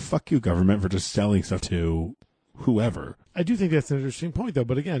 hey, fuck you, government, for just selling stuff to whoever. I do think that's an interesting point, though.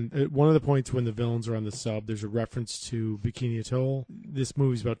 But again, one of the points when the villains are on the sub, there's a reference to Bikini Atoll. This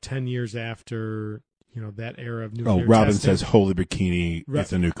movie's about 10 years after, that era of nuclear Robin testing. says, holy bikini,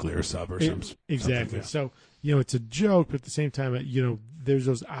 it's a nuclear sub or something. Exactly. Yeah. So, it's a joke, but at the same time, there's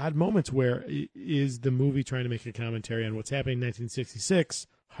those odd moments where is the movie trying to make a commentary on what's happening in 1966,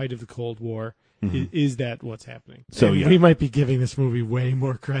 height of the Cold War. Mm-hmm. Is that what's happening? So we might be giving this movie way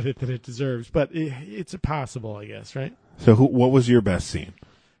more credit than it deserves, but it's possible, I guess, right? So what was your best scene?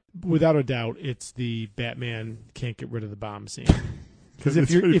 Without a doubt, it's the Batman can't get rid of the bomb scene. Because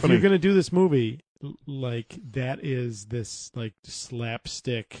if you're going to do this movie, like, that is this like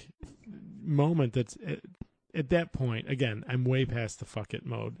slapstick moment that's at that point, again, I'm way past the fuck it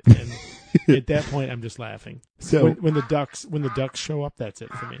mode, and at that point, I'm just laughing. So when the ducks show up, that's it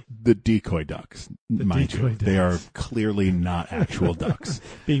for me. The decoy ducks, they are clearly not actual ducks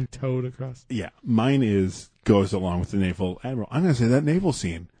being towed across. Yeah, mine goes along with the naval admiral. I'm going to say that naval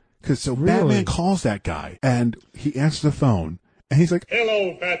scene because really? Batman calls that guy and he answers the phone. And he's like,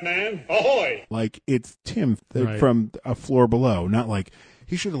 hello, Batman. Ahoy. Like, it's Tim right. from a floor below. Not like,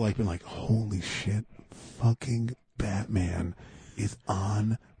 he should have been like, holy shit, fucking Batman is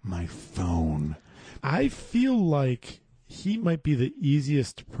on my phone. I feel like he might be the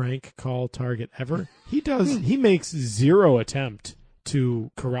easiest prank call target ever. He makes zero attempt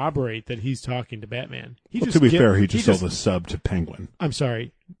to corroborate that he's talking to Batman. To be fair, he just sold a sub to Penguin. I'm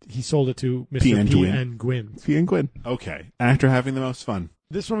sorry. He sold it to Mr. P. N. Gwynn. P. N. Gwynn. Okay. Actor having the most fun.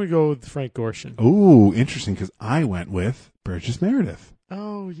 This one we go with Frank Gorshin. Ooh, interesting, because I went with Burgess Meredith.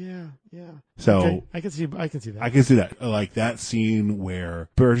 Oh, yeah. So okay. I can see that. I can see that. Like that scene where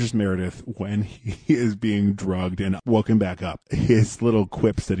Burgess Meredith, when he is being drugged and woken back up, his little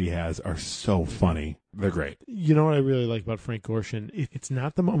quips that he has are so funny. They're great. You know what I really like about Frank Gorshin? It's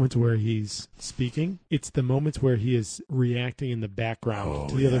not the moments where he's speaking. It's the moments where he is reacting in the background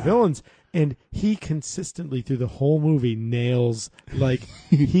to the other villains. And he consistently, through the whole movie, nails, like,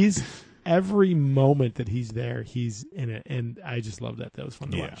 he's... Every moment that he's there, he's in it. And I just love that. That was fun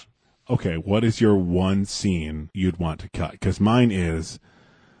to watch. Okay, what is your one scene you'd want to cut? Because mine is,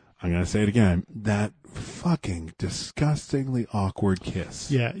 I'm going to say it again, that fucking disgustingly awkward kiss.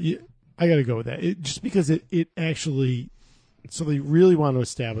 Yeah, I got to go with that. Just because it actually, so they really want to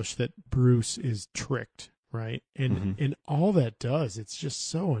establish that Bruce is tricked, right? And all that does, it's just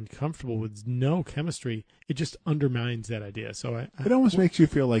so uncomfortable with no chemistry. It just undermines that idea. So it almost makes you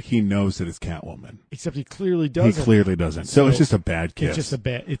feel like he knows that it's Catwoman. Except he clearly doesn't. He clearly doesn't. So it's just a bad kiss.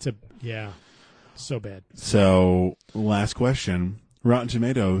 So bad. So last question. Rotten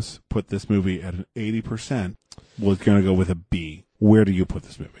Tomatoes put this movie at an 80%. We're going to go with a B. Where do you put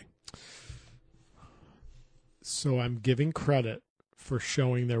this movie? So I'm giving credit for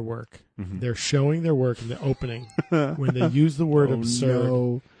showing their work. Mm-hmm. They're showing their work in the opening when they use the word absurd.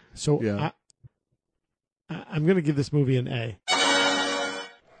 No. So I'm going to give this movie an A.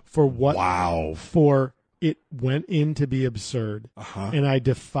 For what? Wow. For it went in to be absurd, and I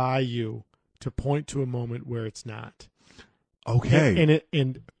defy you to point to a moment where it's not. Okay.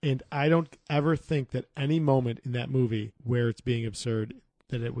 And I don't ever think that any moment in that movie where it's being absurd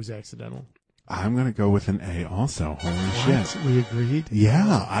that it was accidental. I'm going to go with an A also. Holy shit. We agreed?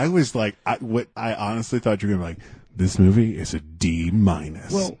 Yeah. I was like, I honestly thought you were going to be like, this movie is a D-.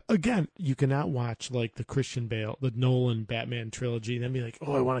 Well, again, you cannot watch like the Christian Bale, the Nolan Batman trilogy, and then be like,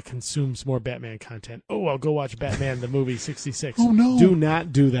 oh, I want to consume some more Batman content. Oh, I'll go watch Batman the movie 66. Oh, no. Do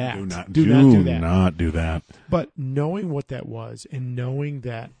not do that. Do not do that. But knowing what that was and knowing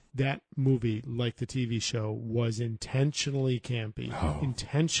that that movie, like the TV show, was intentionally campy,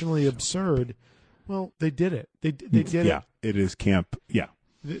 intentionally absurd, well, they did it. They did it. Yeah, it is camp. Yeah.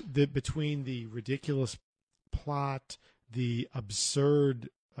 Between the ridiculous plot, the absurd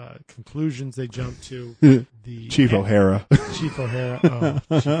conclusions they jumped to, the Chief O'Hara. Chief O'Hara.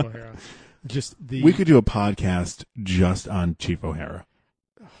 We could do a podcast just on Chief O'Hara.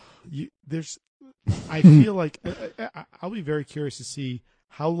 I feel like I'll be very curious to see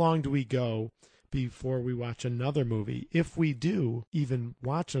how long do we go before we watch another movie, if we do even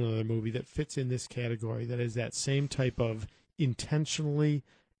watch another movie that fits in this category, that is that same type of intentionally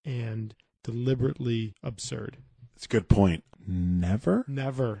and deliberately absurd. That's a good point. Never.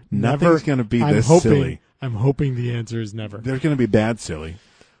 Nothing's going to be this silly. I'm hoping the answer is never. There's going to be bad silly.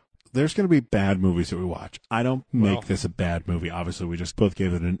 There's going to be bad movies that we watch. I don't make this a bad movie. Obviously, we just both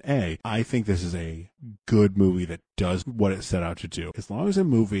gave it an A. I think this is a good movie that does what it set out to do. As long as a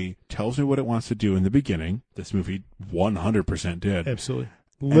movie tells me what it wants to do in the beginning, this movie 100% did. Absolutely.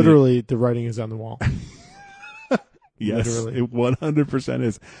 Literally, the writing is on the wall. Yes, Literally. It 100%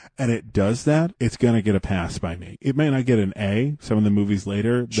 is. And it does that, it's going to get a pass by me. It may not get an A, some of the movies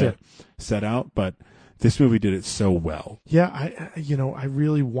later that set out, but this movie did it so well. Yeah, I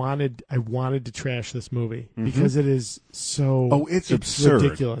really wanted to trash this movie because it is so it's absurd.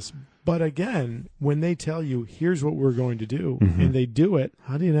 Ridiculous. But again, when they tell you, here's what we're going to do, and they do it,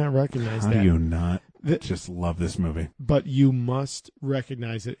 how do you not recognize that? How do you not just love this movie? But you must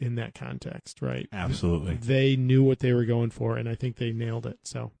recognize it in that context, right? Absolutely. They knew what they were going for, and I think they nailed it.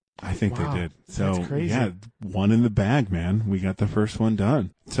 So I think they did. So that's crazy. Yeah, one in the bag, man. We got the first one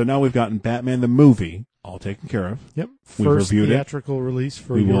done. So now we've gotten Batman the movie all taken care of. Yep. We've First reviewed theatrical release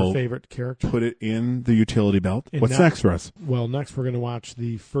for your favorite character. Put it in the utility belt. And What's next for us? Well, next we're going to watch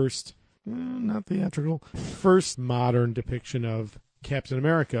the first, not theatrical, first modern depiction of Captain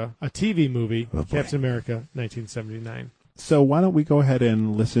America, a TV movie, Captain America, 1979. So why don't we go ahead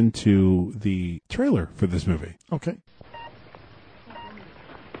and listen to the trailer for this movie? Okay.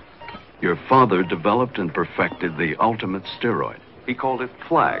 Your father developed and perfected the ultimate steroid. He called it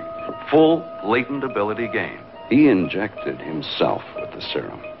Flag, full latent ability gain. He injected himself with the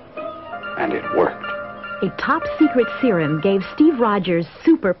serum, and it worked. A top-secret serum gave Steve Rogers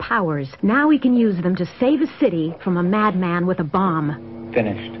superpowers. Now he can use them to save a city from a madman with a bomb.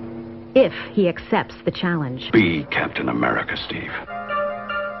 Finished. If he accepts the challenge. Be Captain America, Steve.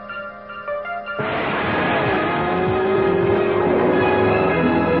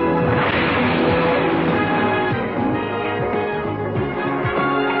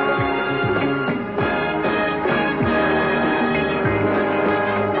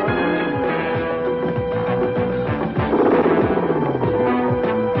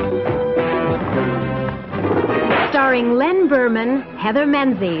 Starring Len Berman, Heather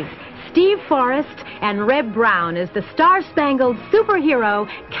Menzies, Steve Forrest, and Reb Brown as the star-spangled superhero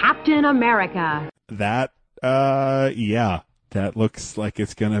Captain America. That, that looks like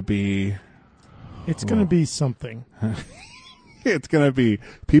it's going to be... It's going to be something. It's going to be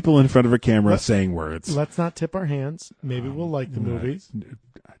people in front of a camera saying words. Let's not tip our hands. Maybe we'll like the movie.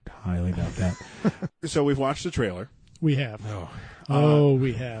 I highly doubt that. So we've watched the trailer. We have.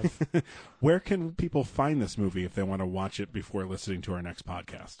 We have. Where can people find this movie if they want to watch it before listening to our next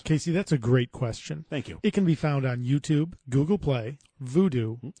podcast? Casey, that's a great question. Thank you. It can be found on YouTube, Google Play,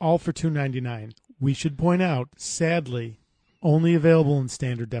 Vudu, all for $2.99. We should point out, sadly, only available in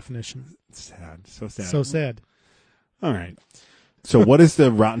standard definition. Sad. So sad. So sad. All right. So what is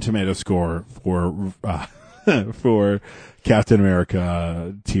the Rotten Tomato score for Captain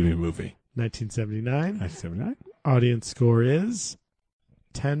America TV movie? 1979. 1979. Audience score is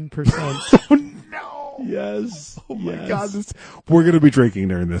 10%. Oh, no. Yes. Oh, my God. We're going to be drinking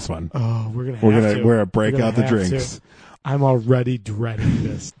during this one. Oh, we're going to We're going to break out the drinks. I'm already dreading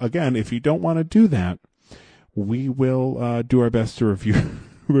this. Again, if you don't want to do that, we will do our best to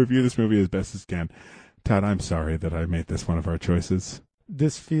review this movie as best as can. Todd, I'm sorry that I made this one of our choices.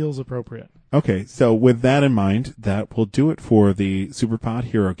 This feels appropriate. Okay, so with that in mind, that will do it for the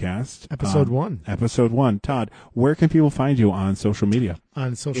Superpod HeroCast. Episode 1. Episode 1. Todd, where can people find you on social media?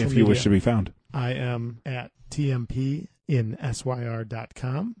 On social media. If you wish to be found. I am at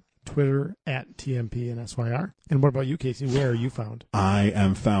tmpinsYR.com. Twitter at tmpinsYR. And what about you, Casey? Where are you found? I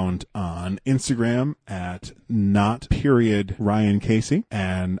am found on Instagram at @Ryan Casey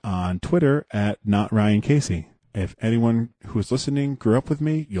and on Twitter at @NotRyanCasey. If anyone who's listening grew up with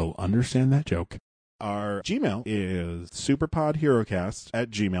me, you'll understand that joke. Our Gmail is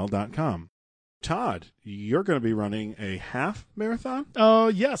superpodherocast@gmail.com. Todd, you're going to be running a half marathon? Oh,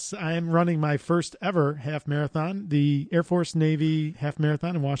 yes. I am running my first ever half marathon, the Air Force Navy half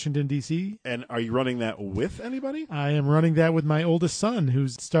marathon in Washington, D.C. And are you running that with anybody? I am running that with my oldest son,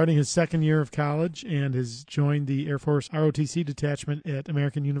 who's starting his second year of college and has joined the Air Force ROTC detachment at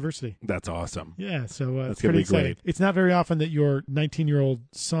American University. That's awesome. Yeah, so that's it's pretty exciting. Great. It's not very often that your 19-year-old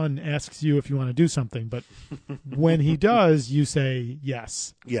son asks you if you want to do something, but when he does, you say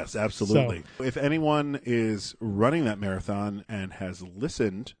yes. Yes, absolutely. So, if anyone is running that marathon and has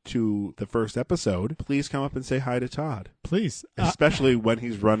listened to the first episode, please come up and say hi to Todd. Please. Especially when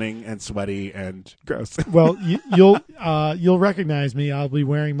he's running and sweaty and gross. Well, you'll recognize me. I'll be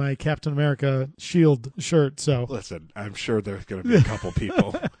wearing my Captain America shield shirt. So listen, I'm sure there's going to be a couple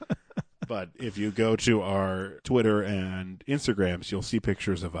people. But if you go to our Twitter and Instagrams, you'll see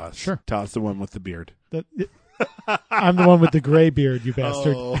pictures of us. Sure. Todd's the one with the beard. I'm the one with the gray beard, you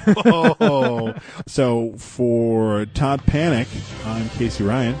bastard. So for Todd Panic, I'm Casey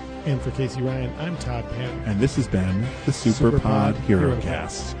Ryan. And for Casey Ryan, I'm Todd Panic. And this has been the Superpod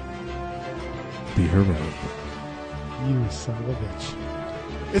HeroCast. Be heroic. You son of a bitch.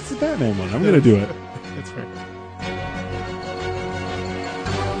 It's the Batman one. I'm going to do it. That's fair.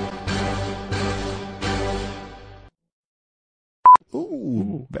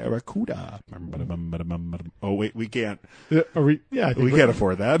 Ooh, Barracuda. Oh, wait, we can't. Are we? Yeah, we can't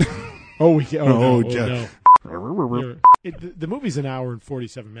afford that. Oh, we can't. Oh, no. The movie's an hour and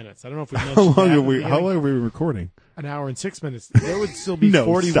 47 minutes. I don't know if we mentioned how long are we recording? An hour and 6 minutes. There would still be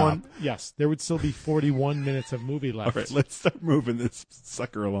 41. Stop. Yes, there would still be 41 minutes of movie left. All right, let's start moving this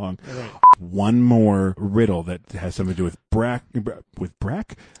sucker along. All right. One more riddle that has something to do with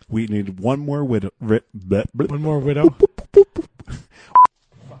Brack. We need one more widow. One more widow. Fuck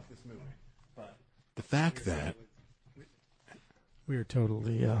this movie. But the fact that we are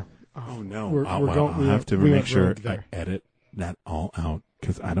totally. Oh no! I'll have to make sure I edit that all out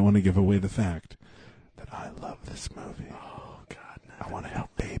because I don't want to give away the fact that I love this movie. Oh God! No. I want to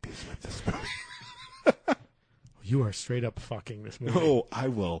help babies with this movie. You are straight up fucking this movie. Oh, I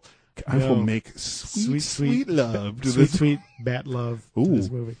will. I will make sweet love to sweet bat love to this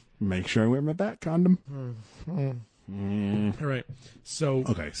movie. Make sure I wear my bat condom. All right. So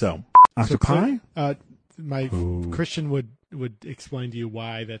octopi. My Christian would explain to you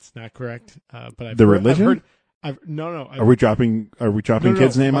why that's not correct. But religion. No. Are we dropping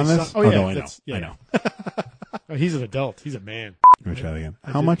kids' name on this? Oh, yeah, I know. Yeah. I know. Oh, he's an adult. He's a man. Let me try that again.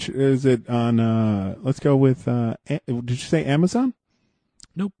 How much is it on? Let's go with. Did you say Amazon?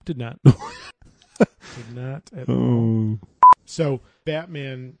 Nope, did not. Did not at all. So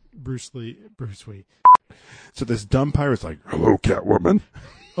Batman, Bruce Lee. So this dumb pirate's like, "Hello, Catwoman."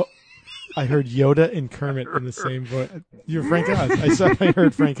 Oh, I heard Yoda and Kermit in the same voice. You're Frank Oz. I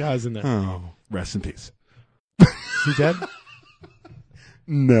heard Frank Oz in there. Oh, rest in peace. Is he dead?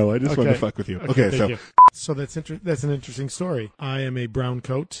 No, I just wanted to fuck with you. Okay, so that's an interesting story. I am a brown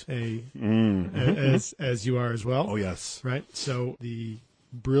coat, as you are as well. Oh yes, right. So the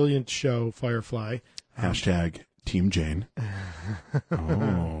brilliant show Firefly. # Team Jane.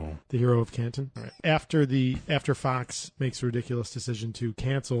 Oh, the hero of Canton. Right. After Fox makes a ridiculous decision to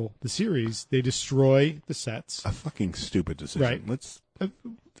cancel the series, they destroy the sets. A fucking stupid decision. Right. Let's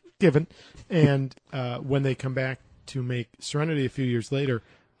given. And when they come back to make Serenity a few years later,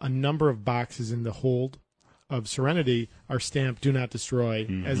 a number of boxes in the hold of Serenity are stamped "Do not destroy"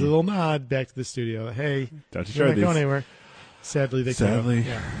 as a little nod back to the studio. Hey, don't you're not going anywhere. Sadly, they Sadly,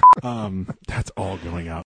 that's all going out.